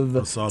of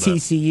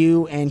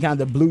TCU and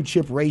kind of the blue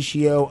chip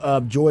ratio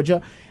of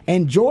Georgia.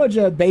 And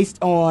Georgia, based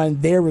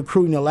on their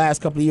recruiting the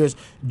last couple of years,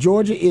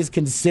 Georgia is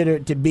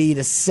considered to be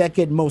the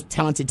second most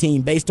talented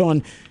team based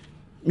on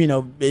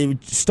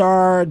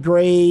star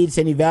grades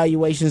and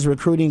evaluations,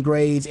 recruiting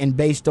grades, and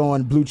based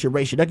on blue chip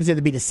ratio. They're considered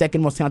to be the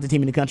second most talented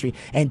team in the country.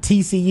 And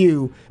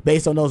TCU,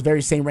 based on those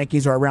very same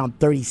rankings, are around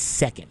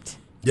 32nd.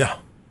 Yeah.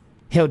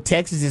 Hell,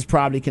 Texas is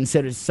probably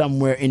considered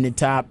somewhere in the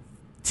top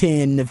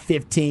 10 to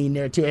 15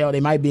 there too. Hell, they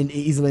might be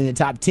easily in the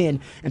top 10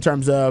 in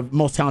terms of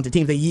most talented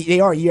teams. They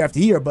are year after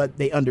year, but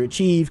they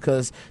underachieve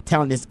because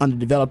talent is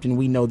underdeveloped, and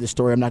we know this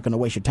story. I'm not going to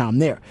waste your time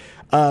there.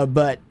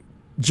 But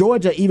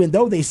Georgia, even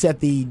though they set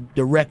the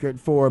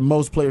record for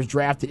most players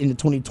drafted in the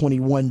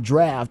 2021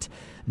 draft,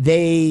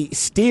 they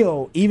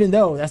still, even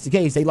though that's the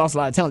case, they lost a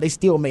lot of talent, they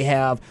still may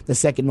have the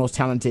second most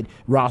talented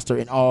roster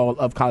in all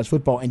of college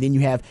football. And then you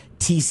have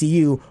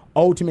TCU,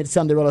 ultimate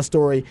Cinderella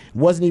story,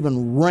 wasn't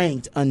even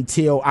ranked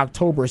until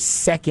October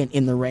 2nd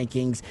in the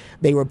rankings.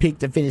 They were picked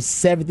to finish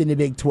 7th in the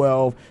Big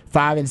 12,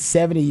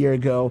 5-7 a year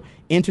ago,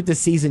 entered the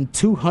season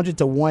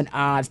 200-1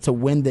 odds to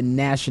win the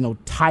national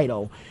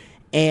title.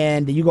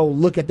 And you go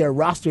look at their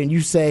roster and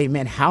you say,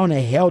 man, how in the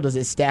hell does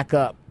it stack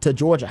up to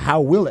Georgia? How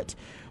will it?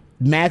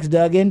 Max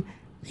Duggan,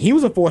 he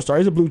was a 4-star.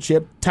 He's a blue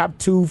chip, top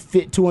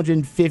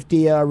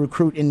 250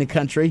 recruit in the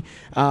country.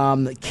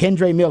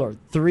 Kendre Miller,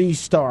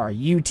 3-star,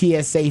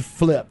 UTSA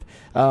flip.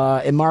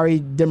 Amari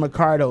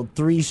DeMarcado,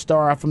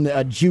 3-star from the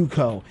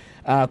JUCO.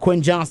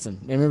 Quentin Johnson,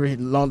 remember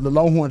the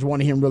Longhorns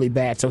wanted him really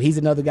bad, so he's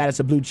another guy that's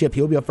a blue chip.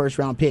 He'll be a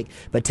first-round pick.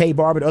 But Tay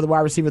Barber, the other wide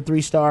receiver,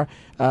 3-star.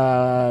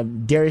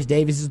 Darius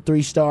Davis is a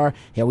 3-star.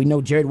 Yeah, we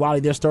know Jared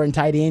Wiley, their starting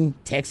tight end,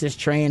 Texas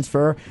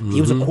transfer. Mm-hmm.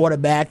 He was a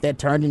quarterback that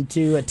turned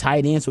into a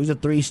tight end, so he's a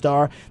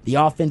 3-star. The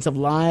offensive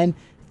line,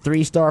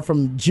 3-star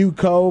from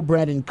JUCO,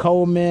 Brandon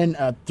Coleman,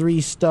 a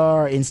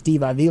 3-star in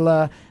Steve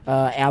Avila.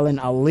 Alan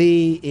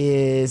Ali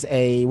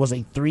was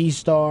a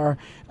 3-star.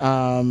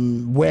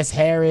 Wes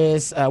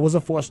Harris was a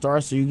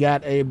 4-star, so you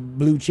got a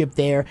blue chip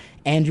there.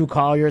 Andrew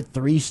Collier,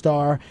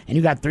 3-star. And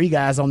you got 3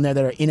 guys on there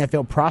that are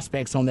NFL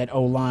prospects on that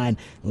O-line.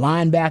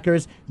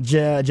 Linebackers,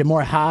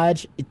 Jamor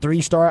Hodge,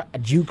 3-star, a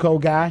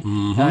JUCO guy.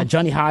 Mm-hmm.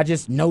 Johnny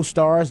Hodges, no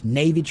stars,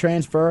 Navy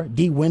transfer.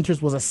 D.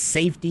 Winters was a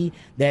safety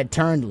that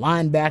turned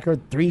linebacker,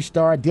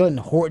 3-star. Dylan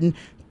Horton,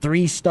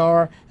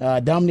 3-star.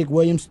 Dominic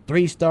Williams,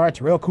 3-star.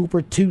 Terrell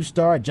Cooper,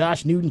 2-star.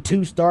 Josh Newton,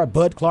 2-star.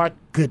 Bud Clark,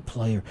 good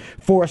player,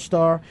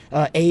 4-star.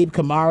 Abe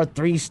Kamara,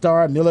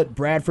 3-star. Millett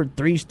Bradford,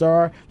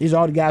 3-star. These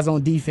are all the guys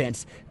on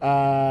defense.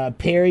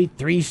 Perry,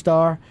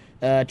 3-star.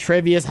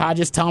 Trevius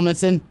Hodges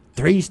Tomlinson,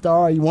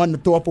 3-star. He won the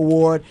Thorpe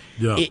Award.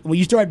 Yeah. When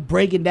you start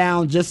breaking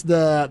down just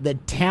the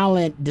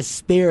talent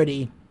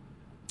disparity,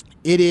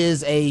 it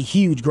is a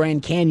huge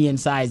Grand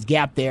Canyon-sized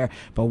gap there.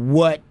 But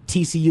what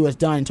TCU has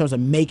done in terms of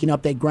making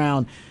up that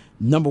ground,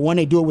 number one,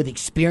 they do it with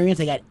experience.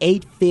 They got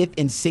 8 fifth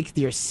and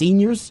sixth-year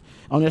seniors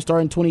on their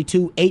starting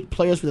 22, 8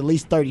 players with at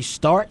least 30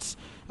 starts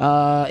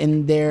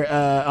on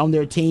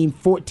their team,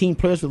 14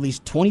 players with at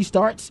least 20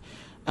 starts.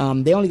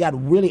 They only got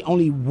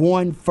only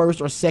one first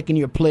or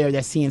second-year player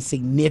that's seeing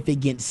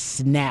significant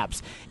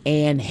snaps.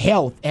 And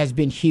health has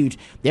been huge.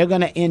 They're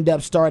going to end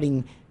up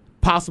starting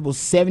possible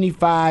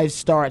 75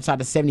 starts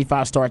out of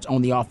 75 starts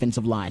on the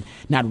offensive line.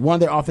 Not one of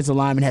their offensive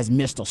linemen has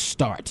missed a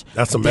start.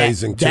 That's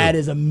amazing, too. That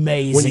is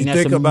amazing. When you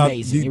That's think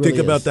amazing. about,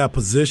 about that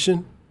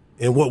position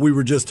and what we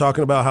were just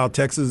talking about, how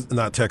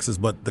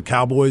the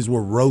Cowboys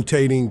were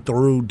rotating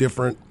through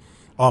different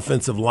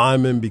offensive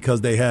linemen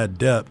because they had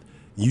depth.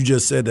 You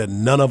just said that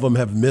none of them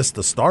have missed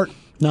a start.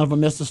 None of them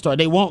missed a start.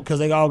 They won't because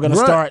they're all going to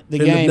start the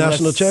game. The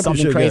national championship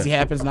something crazy game.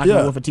 happens. Not going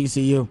to go for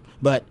TCU,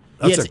 but.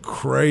 That's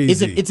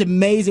crazy. It's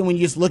amazing when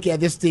you just look at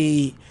this.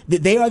 They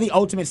are the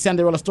ultimate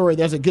Cinderella story.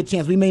 There's a good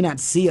chance we may not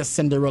see a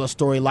Cinderella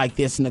story like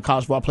this in the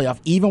college football playoff,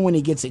 even when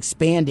it gets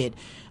expanded.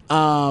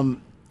 And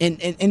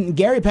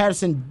Gary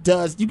Patterson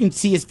does. You can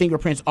see his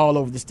fingerprints all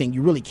over this thing.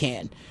 You really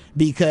can,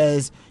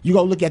 because you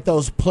go look at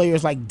those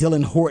players like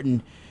Dylan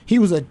Horton. He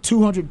was a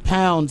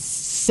 200-pound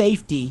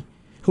safety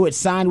who had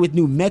signed with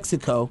New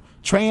Mexico,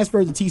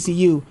 transferred to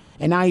TCU,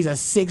 and now he's a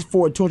 6'4",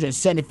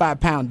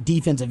 275-pound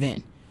defensive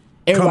end.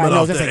 Everybody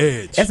knows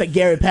that's a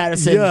Gary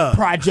Patterson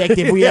project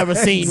if we ever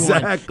seen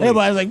one.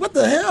 Everybody's like, what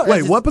the hell?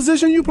 Wait, what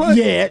position you play?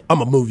 Yeah. I'm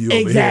going to move you over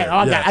here.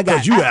 Exactly.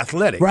 Because you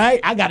athletic.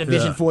 Right? I got a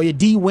vision for you.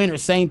 D. Winter,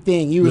 same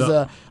thing. He was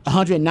a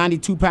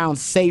 192-pound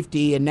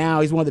safety, and now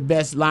he's one of the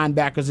best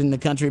linebackers in the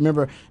country.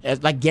 Remember,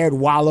 like Garrett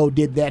Wallow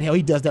did that. Hell,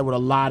 he does that with a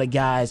lot of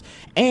guys.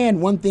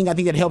 And one thing I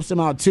think that helps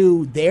them out,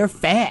 too, they're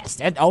fast.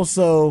 That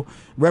also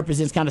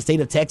represents kind of state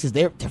of Texas.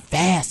 They're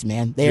fast,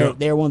 man.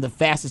 They're one of the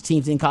fastest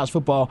teams in college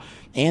football,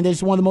 and they're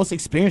just one of the most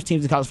experienced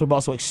teams in college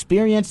football. So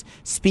experience,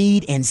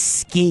 speed, and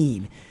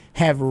scheme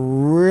have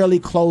really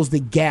closed the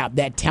gap,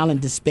 that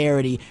talent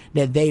disparity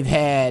that they've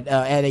had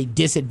at a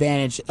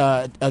disadvantage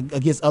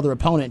against other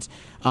opponents,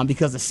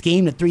 because the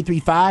scheme, the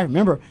 3-3-5,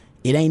 remember,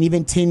 it ain't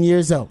even 10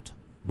 years old.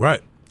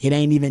 Right. It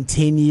ain't even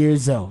 10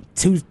 years old.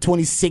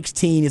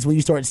 2016 is when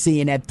you start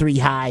seeing that 3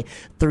 high,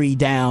 3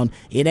 down.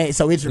 It ain't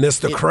so it's and it's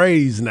the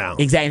craze now.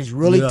 Exactly. It's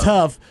really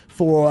tough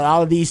for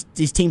all of these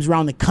teams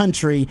around the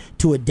country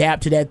to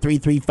adapt to that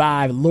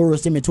 3-3-5,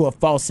 lures them into a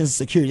false sense of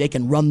security. They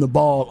can run the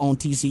ball on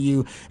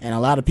TCU, and a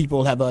lot of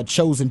people have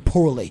chosen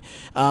poorly.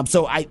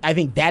 So I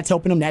think that's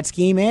helping them, that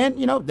scheme, and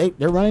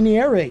they're running the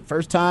air raid.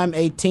 First time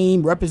a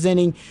team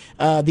representing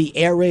the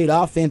air raid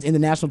offense in the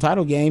national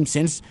title game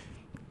since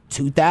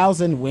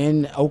 2000,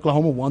 when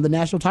Oklahoma won the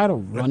national title,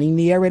 running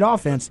the air raid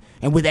offense,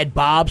 and with that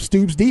Bob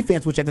Stoops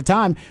defense, which at the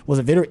time was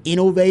a very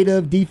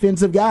innovative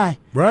defensive guy.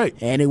 Right.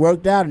 And it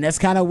worked out, and that's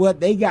kind of what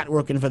they got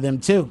working for them,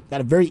 too. Got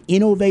a very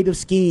innovative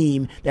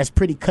scheme that's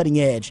pretty cutting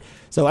edge.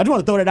 So I just want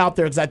to throw that out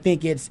there because I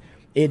think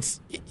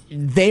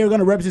they are going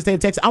to represent the state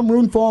of Texas. I'm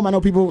rooting for them. I know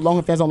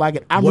Longhorn fans don't like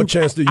it. What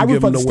chance do you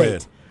give them to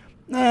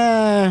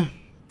win?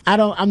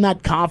 I'm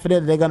not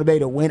confident that they're going to be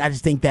able to win. I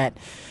just think that.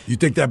 You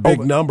think that big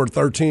number,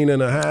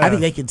 13.5? I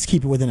think they can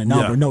keep it within a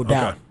number, no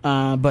doubt.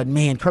 But,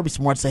 man, Kirby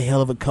Smart's a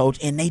hell of a coach,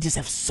 and they just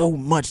have so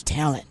much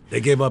talent.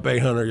 They gave up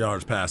 800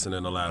 yards passing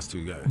in the last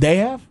 2 games. They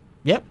have?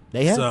 Yep,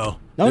 they have. So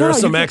there's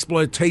some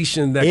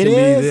exploitation that can be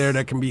there,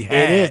 that can be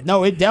had. It is.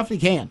 No, it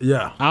definitely can.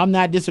 Yeah. I'm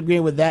not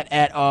disagreeing with that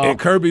at all. And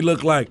Kirby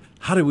looked like,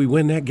 how did we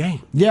win that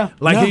game? Yeah.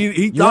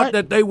 He thought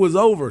that they was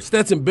over.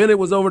 Stetson Bennett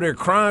was over there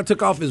crying,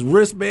 took off his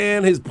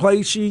wristband, his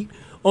play sheet.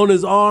 on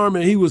his arm,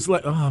 and he was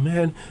like, "Oh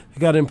man, he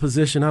got in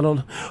position. I don't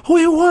know.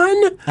 We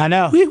won. I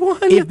know. We won."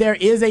 If there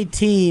is a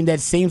team that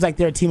seems like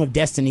they're a team of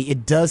destiny,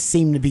 it does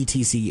seem to be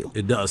TCU.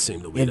 It does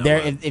seem to be.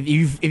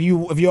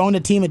 If you're on the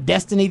team of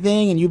destiny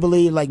thing, and you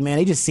believe like, man,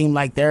 they just seem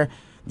like they're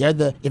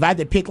the. If I had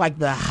to pick like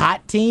the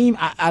hot team,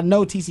 I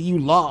know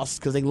TCU lost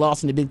because they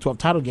lost in the Big 12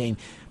 title game,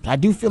 but I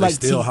do feel They're like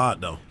still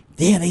hot though.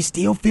 Yeah, they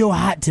still feel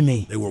hot to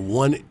me. They were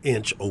 1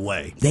 inch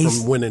away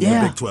from winning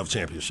the Big 12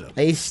 championship.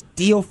 They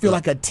still feel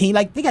like a team.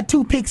 Like they got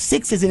 2 pick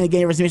sixes in the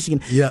game versus Michigan.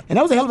 Yeah. And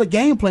that was a hell of a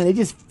game plan. They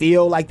just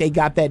feel like they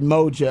got that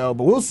mojo.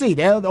 But we'll see.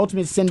 They're the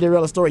ultimate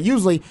Cinderella story.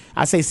 Usually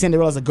I say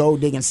Cinderella's a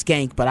gold digging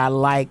skank, but I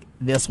like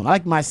this one. I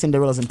like my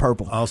Cinderellas in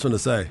purple. I was going to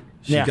say.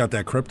 She got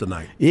that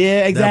kryptonite.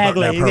 Yeah,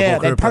 exactly.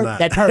 That perp,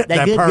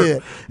 that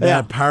good.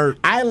 That perp.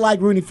 I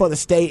like rooting for the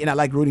state, and I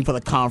like rooting for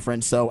the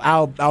conference, so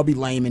I'll be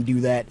lame and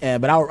do that.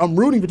 But I'm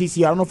rooting for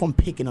TCU. I don't know if I'm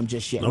picking them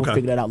just yet. We'll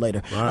figure that out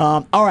later.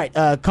 All right.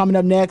 Coming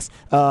up next,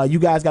 you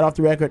guys got off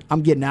the record.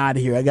 I'm getting out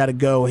of here. I got to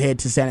go head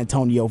to San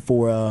Antonio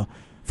for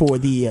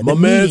the my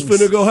meetings. man's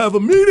finna go have a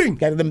meeting.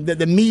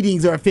 The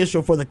meetings are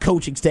official for the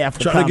coaching staff.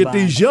 Trying to get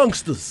these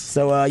youngsters.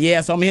 So,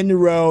 so I'm hitting the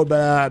road, but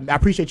I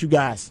appreciate you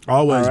guys.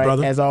 Always, right?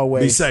 brother. As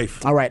always. Be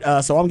safe. All right,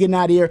 so I'm getting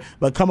out of here,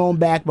 but come on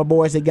back, my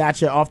boys. They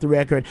got you off the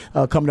record.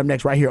 Coming up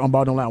next right here on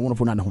Ball Don't Lie on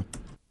 104.9 The Horn.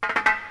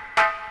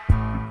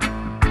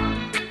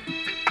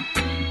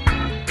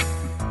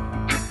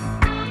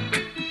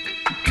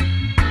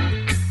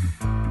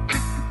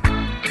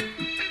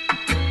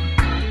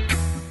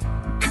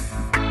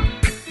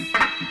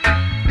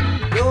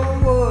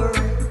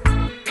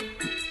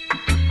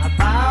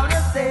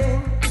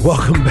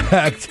 Welcome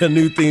back to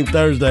New Theme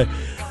Thursday.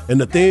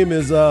 And the theme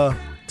is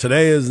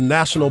today is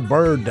National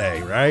Bird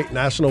Day, right?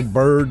 National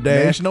Bird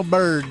Day. National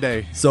Bird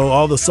Day. So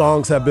all the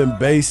songs have been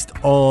based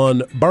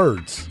on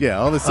birds. Yeah,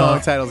 all the song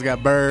titles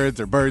got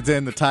birds or birds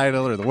in the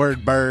title or the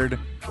word bird.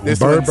 This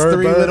one's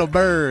Three Little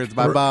Birds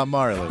by Bob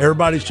Marley.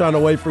 Everybody's trying to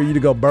wait for you to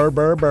go bird,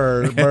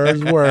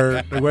 bird's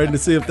word. They're waiting to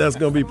see if that's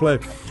going to be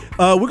played.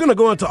 We're going to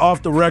go into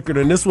Off the Record,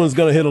 and this one's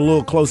going to hit a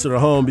little closer to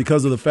home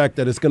because of the fact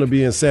that it's going to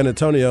be in San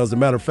Antonio. As a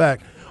matter of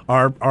fact,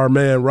 our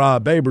man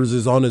Rob Babers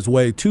is on his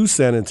way to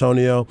San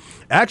Antonio,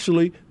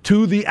 actually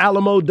to the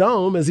Alamo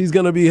Dome, as he's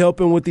going to be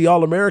helping with the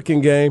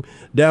All-American game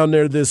down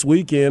there this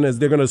weekend as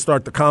they're going to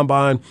start the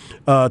combine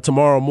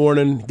tomorrow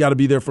morning. Got to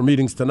be there for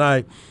meetings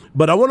tonight.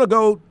 But I want to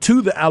go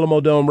to the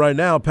Alamo Dome right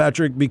now,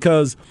 Patrick,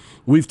 because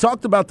we've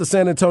talked about the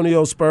San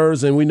Antonio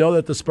Spurs, and we know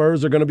that the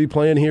Spurs are going to be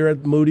playing here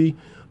at Moody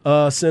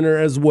Center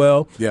as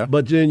well. Yeah.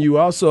 But then you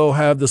also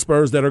have the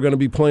Spurs that are going to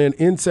be playing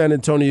in San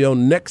Antonio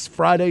next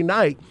Friday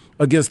night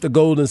against the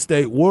Golden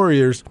State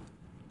Warriors.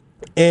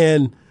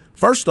 And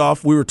first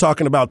off, we were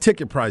talking about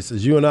ticket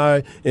prices. You and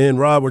I and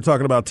Rob were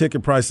talking about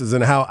ticket prices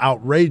and how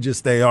outrageous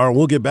they are. And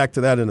we'll get back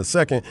to that in a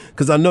second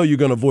because I know you're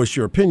going to voice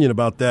your opinion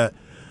about that.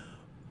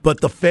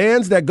 But the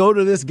fans that go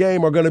to this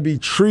game are going to be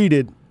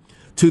treated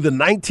to the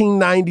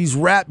 1990s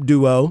rap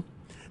duo,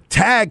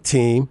 Tag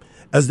Team,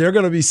 as they're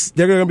going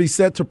to be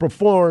set to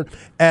perform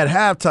at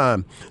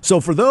halftime.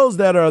 So for those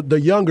that are the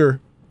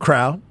younger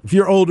crowd, if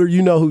you're older,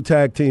 you know who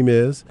Tag Team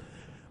is.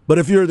 But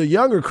if you're the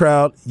younger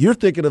crowd, you're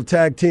thinking of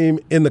Tag Team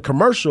in the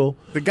commercial.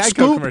 The Geico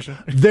Scoop, commercial.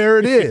 There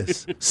it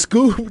is.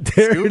 Scoop,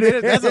 there it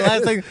is.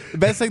 That's the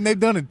best thing they've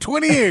done in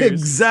 20 years.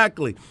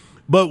 Exactly.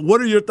 But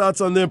what are your thoughts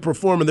on them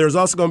performing? There's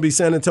also going to be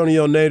San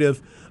Antonio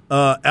native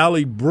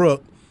Allie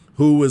Brooke,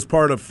 who is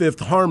part of Fifth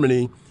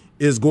Harmony,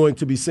 is going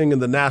to be singing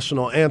the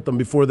national anthem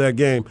before that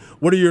game.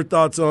 What are your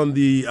thoughts on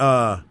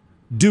the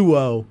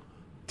duo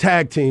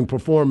Tag Team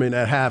performing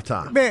at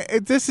halftime? Man,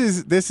 this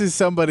is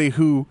somebody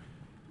who,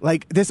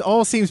 like, this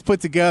all seems put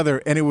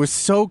together, and it was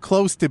so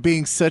close to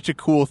being such a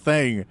cool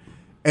thing,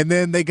 and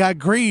then they got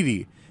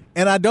greedy.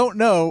 And I don't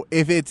know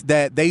if it's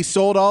that they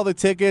sold all the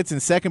tickets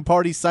and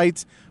second-party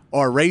sites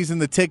are raising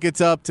the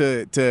tickets up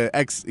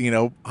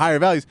to higher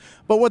values.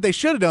 But what they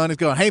should have done is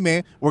go, hey,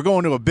 man, we're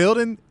going to a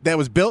building that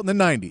was built in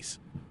the 90s.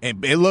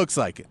 And it looks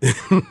like it.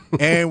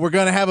 And we're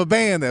going to have a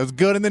band that was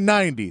good in the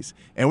 90s.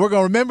 And we're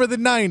going to remember the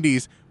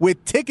 90s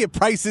with ticket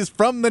prices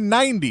from the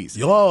 90s.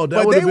 Yo,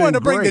 that but they want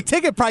to great. bring the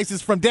ticket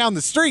prices from down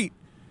the street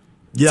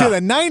to the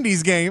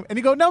 90s game. And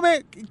you go, no,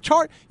 man,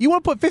 you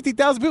want to put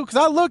 50,000 people?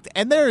 Because I looked,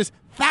 and there's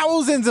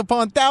thousands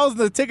upon thousands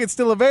of tickets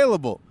still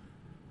available.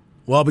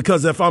 Well,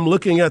 because if I'm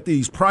looking at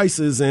these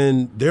prices,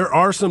 and there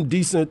are some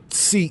decent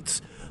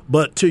seats,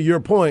 but to your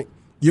point,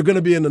 you're going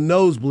to be in the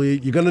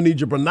nosebleed, you're going to need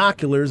your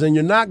binoculars, and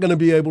you're not going to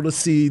be able to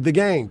see the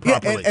game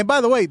properly. Yeah, and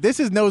by the way, this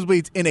is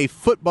nosebleeds in a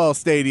football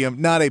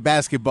stadium, not a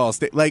basketball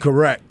stadium. Like,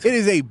 correct. It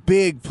is a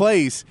big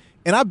place,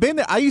 and I've been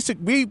there.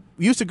 We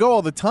used to go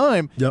all the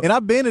time, and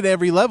I've been at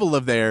every level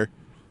of there.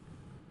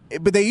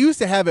 But they used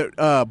to have it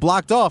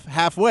blocked off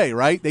halfway,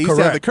 right? They used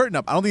to have the curtain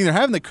up. I don't think they're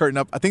having the curtain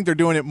up. I think they're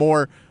doing it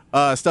more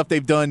stuff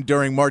they've done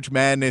during March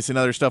Madness and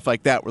other stuff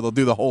like that, where they'll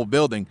do the whole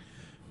building.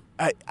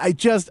 I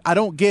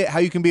don't get how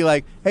you can be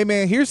like, hey,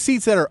 man, here's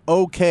seats that are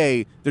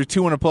okay. They're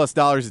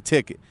 $200+ a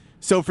ticket.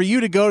 So for you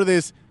to go to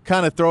this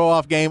kind of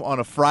throw-off game on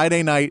a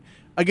Friday night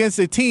against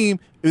a team,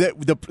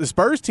 The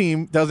Spurs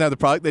team doesn't have the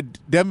product.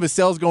 Devin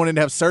Vassell's going in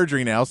to have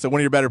surgery now, so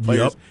one of your better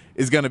players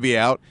is going to be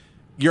out.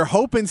 You're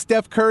hoping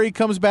Steph Curry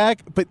comes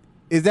back, but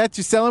is that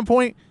your selling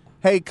point?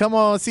 Hey, come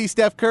on, see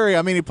Steph Curry.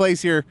 I mean, he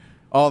plays here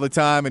all the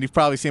time, and you've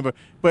probably seen him.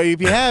 But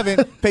if you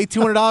haven't, pay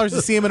 $200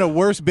 to see him in a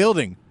worse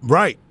building.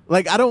 Right.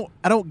 Like, I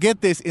don't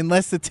get this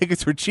unless the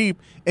tickets were cheap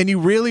and you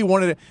really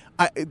wanted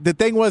to. The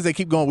thing was, they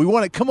keep going, we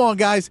want to, come on,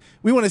 guys,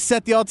 we want to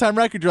set the all-time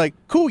record. You're like,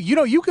 cool,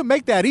 you can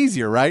make that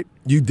easier, right?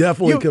 You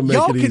definitely can make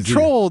it easier. Y'all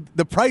controlled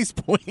the price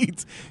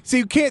points, so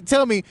you can't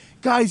tell me,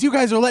 guys, you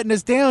guys are letting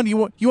us down. You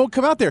won't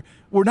come out there.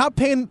 We're not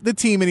paying the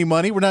team any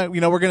money. We're not,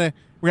 we're gonna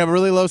have a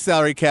really low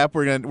salary cap.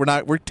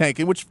 We're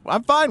tanking, which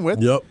I'm fine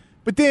with. Yep.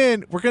 But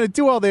then we're gonna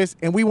do all this,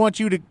 and we want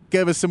you to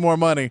give us some more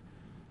money.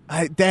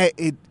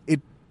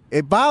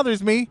 It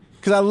bothers me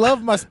because I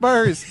love my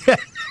Spurs,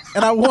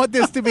 and I want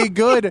this to be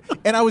good.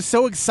 And I was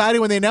so excited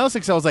when they announced it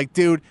because I was like,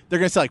 dude, they're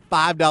going to sell like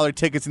 $5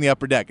 tickets in the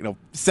upper deck.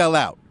 Sell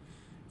out.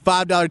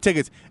 $5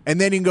 tickets.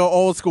 And then you can go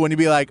old school and you'd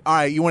be like, all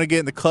right, you want to get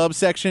in the club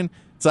section?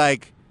 It's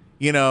like,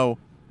 $75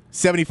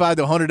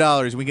 to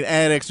 $100. We can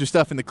add extra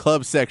stuff in the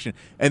club section.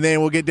 And then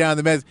we'll get down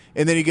the mezz.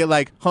 And then you get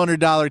like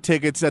 $100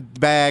 tickets at the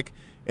back.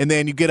 And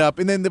then you get up.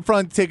 And then the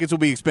front tickets will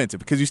be expensive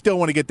because you still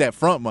want to get that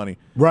front money.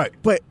 Right.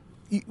 But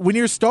when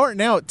you're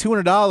starting out at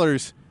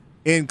 $200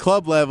 in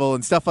club level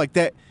and stuff like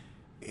that,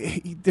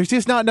 there's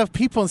just not enough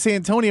people in San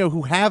Antonio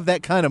who have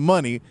that kind of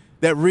money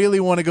that really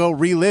want to go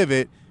relive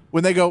it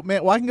when they go,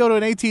 man, well, I can go to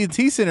an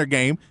AT&T Center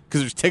game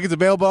because there's tickets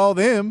available to all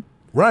them.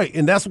 Right,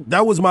 and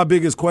that was my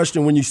biggest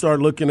question when you start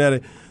looking at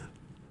it.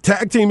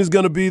 Tag team is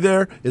going to be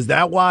there. Is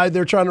that why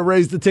they're trying to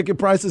raise the ticket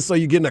prices so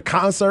you're getting a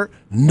concert?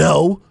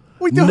 No.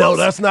 No,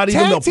 that's not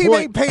even the point. Tag team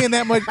ain't paying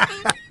that much.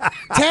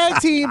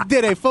 Tag team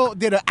did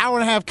an hour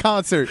and a half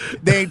concert.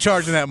 They ain't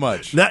charging that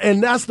much.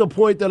 And that's the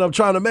point that I'm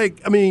trying to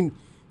make. I mean,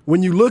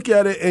 when you look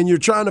at it and you're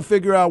trying to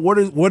figure out what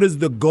is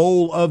the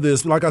goal of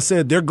this, like I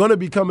said, they're going to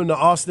be coming to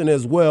Austin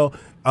as well.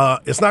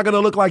 It's not going to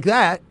look like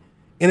that.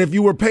 And if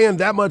you were paying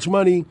that much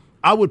money,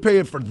 I would pay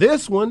it for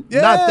this one,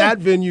 not that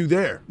venue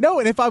there. No,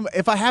 and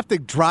if I have to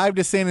drive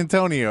to San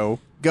Antonio,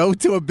 go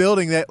to a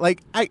building that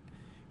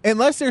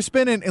unless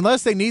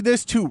they need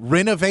this to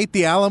renovate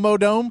the Alamo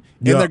Dome,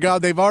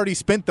 and they've already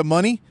spent the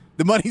money.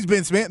 The money's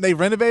been spent, and they've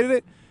renovated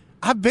it.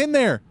 I've been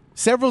there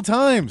several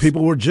times.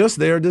 People were just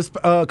there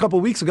a couple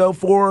of weeks ago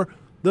for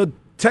the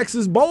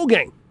Texas Bowl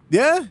game.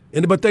 Yeah,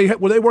 but they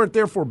weren't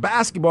there for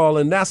basketball,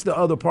 and that's the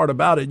other part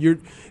about it.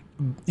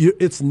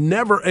 It's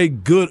never a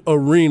good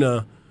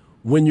arena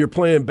when you're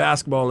playing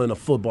basketball in a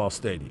football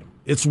stadium.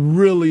 It's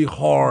really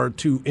hard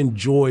to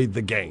enjoy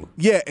the game.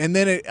 Yeah, and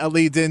then it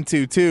leads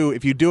into, too,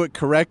 if you do it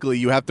correctly,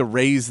 you have to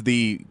raise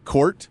the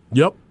court.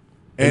 Yep.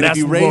 And if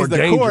you raise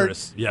the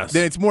court, yes,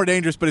 then it's more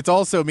dangerous, but it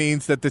also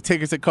means that the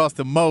tickets that cost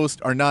the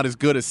most are not as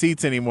good as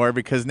seats anymore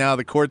because now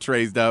the court's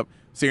raised up,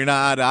 so you're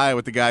not eye to eye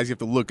with the guys. You have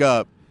to look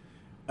up.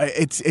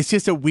 It's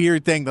just a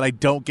weird thing that I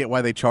don't get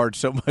why they charge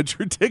so much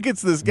for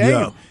tickets this game.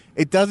 Yeah.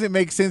 It doesn't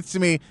make sense to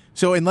me.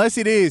 So unless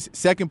it is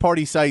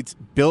second-party sites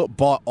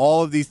bought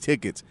all of these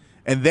tickets,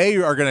 and they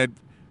are going to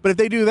 – but if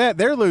they do that,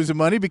 they're losing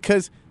money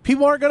because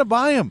people aren't going to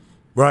buy them.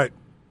 Right.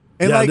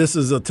 And this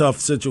is a tough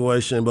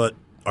situation, but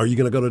are you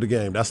going to go to the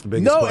game? That's the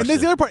biggest question. No, and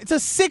there's the other part. It's a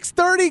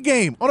 6:30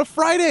 game on a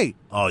Friday.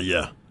 Oh,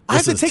 yeah. I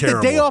have to take the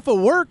day off of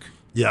work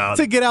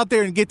to get out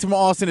there and get from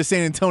Austin to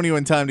San Antonio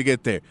in time to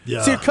get there.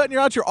 Yeah. So you're cutting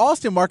out your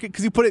Austin market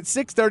because you put it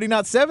 6:30,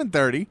 not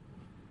 7:30.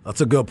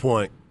 That's a good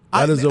point.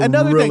 That is a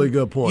really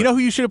good point. You know who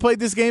you should have played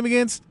this game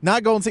against?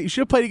 Not Golden State. You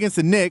should have played against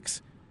the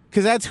Knicks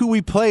because that's who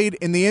we played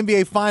in the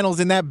NBA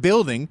Finals in that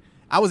building.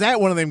 I was at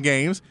one of them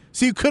games,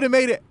 so you could have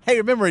made it. Hey,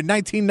 remember in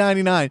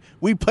 1999,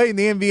 we played in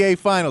the NBA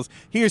Finals.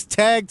 Here's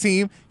tag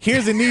team.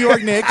 Here's the New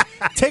York Knicks.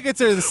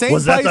 Tickets are the same price.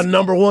 Was that the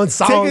number one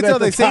song? Tickets are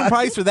the same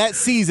price for that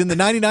season, the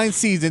 99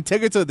 season.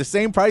 Tickets are the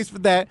same price for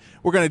that.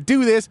 We're going to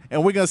do this,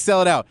 and we're going to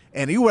sell it out.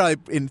 And you would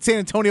in San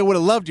Antonio would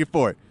have loved you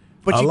for it.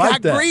 But you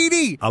got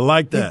greedy. I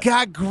like that. You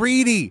got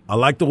greedy. I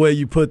like the way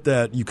you put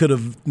that. You could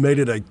have made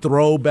it a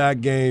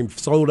throwback game,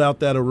 sold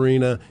out that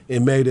arena,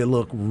 and made it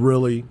look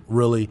really,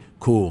 really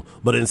cool.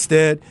 But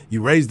instead,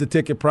 you raise the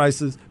ticket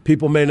prices.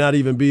 People may not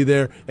even be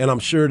there. And I'm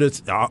sure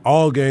that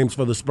all games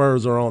for the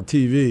Spurs are on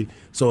TV,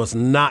 so it's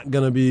not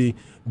going to be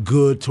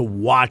good to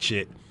watch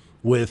it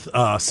with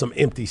some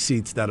empty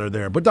seats that are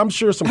there. But I'm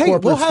sure some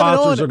corporate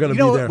sponsors are going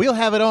to be there. We'll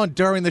have it on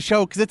during the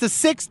show because it's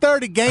a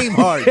 6:30 game,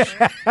 Harsh.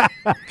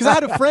 Because I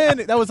had a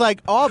friend that was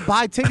like, oh, I'll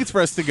buy tickets for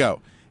us to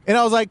go. And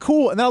I was like,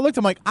 cool. And then I looked,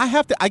 I'm like,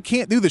 I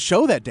can't do the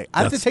show that day.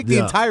 I have to take the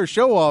entire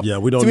show off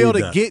we don't to be able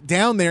need to get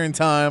down there in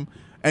time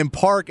and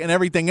park and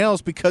everything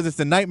else because it's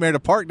a nightmare to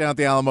park down at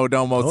the Alamo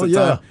Dome most of the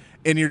time.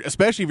 And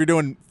especially if you're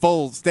doing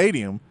full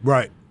stadium.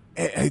 Right.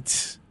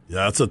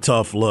 Yeah, it's a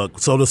tough look.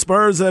 So the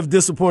Spurs have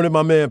disappointed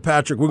my man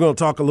Patrick. We're going to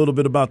talk a little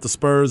bit about the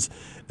Spurs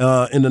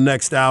in the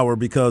next hour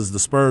because the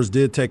Spurs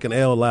did take an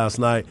L last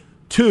night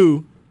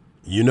to,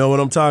 you know what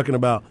I'm talking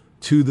about,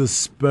 to the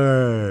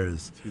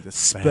Spurs.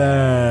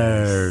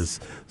 Spurs.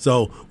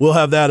 So we'll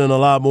have that and a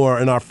lot more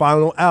in our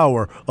final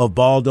hour of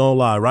Ball Don't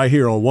Lie right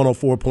here on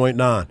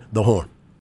 104.9 The Horn.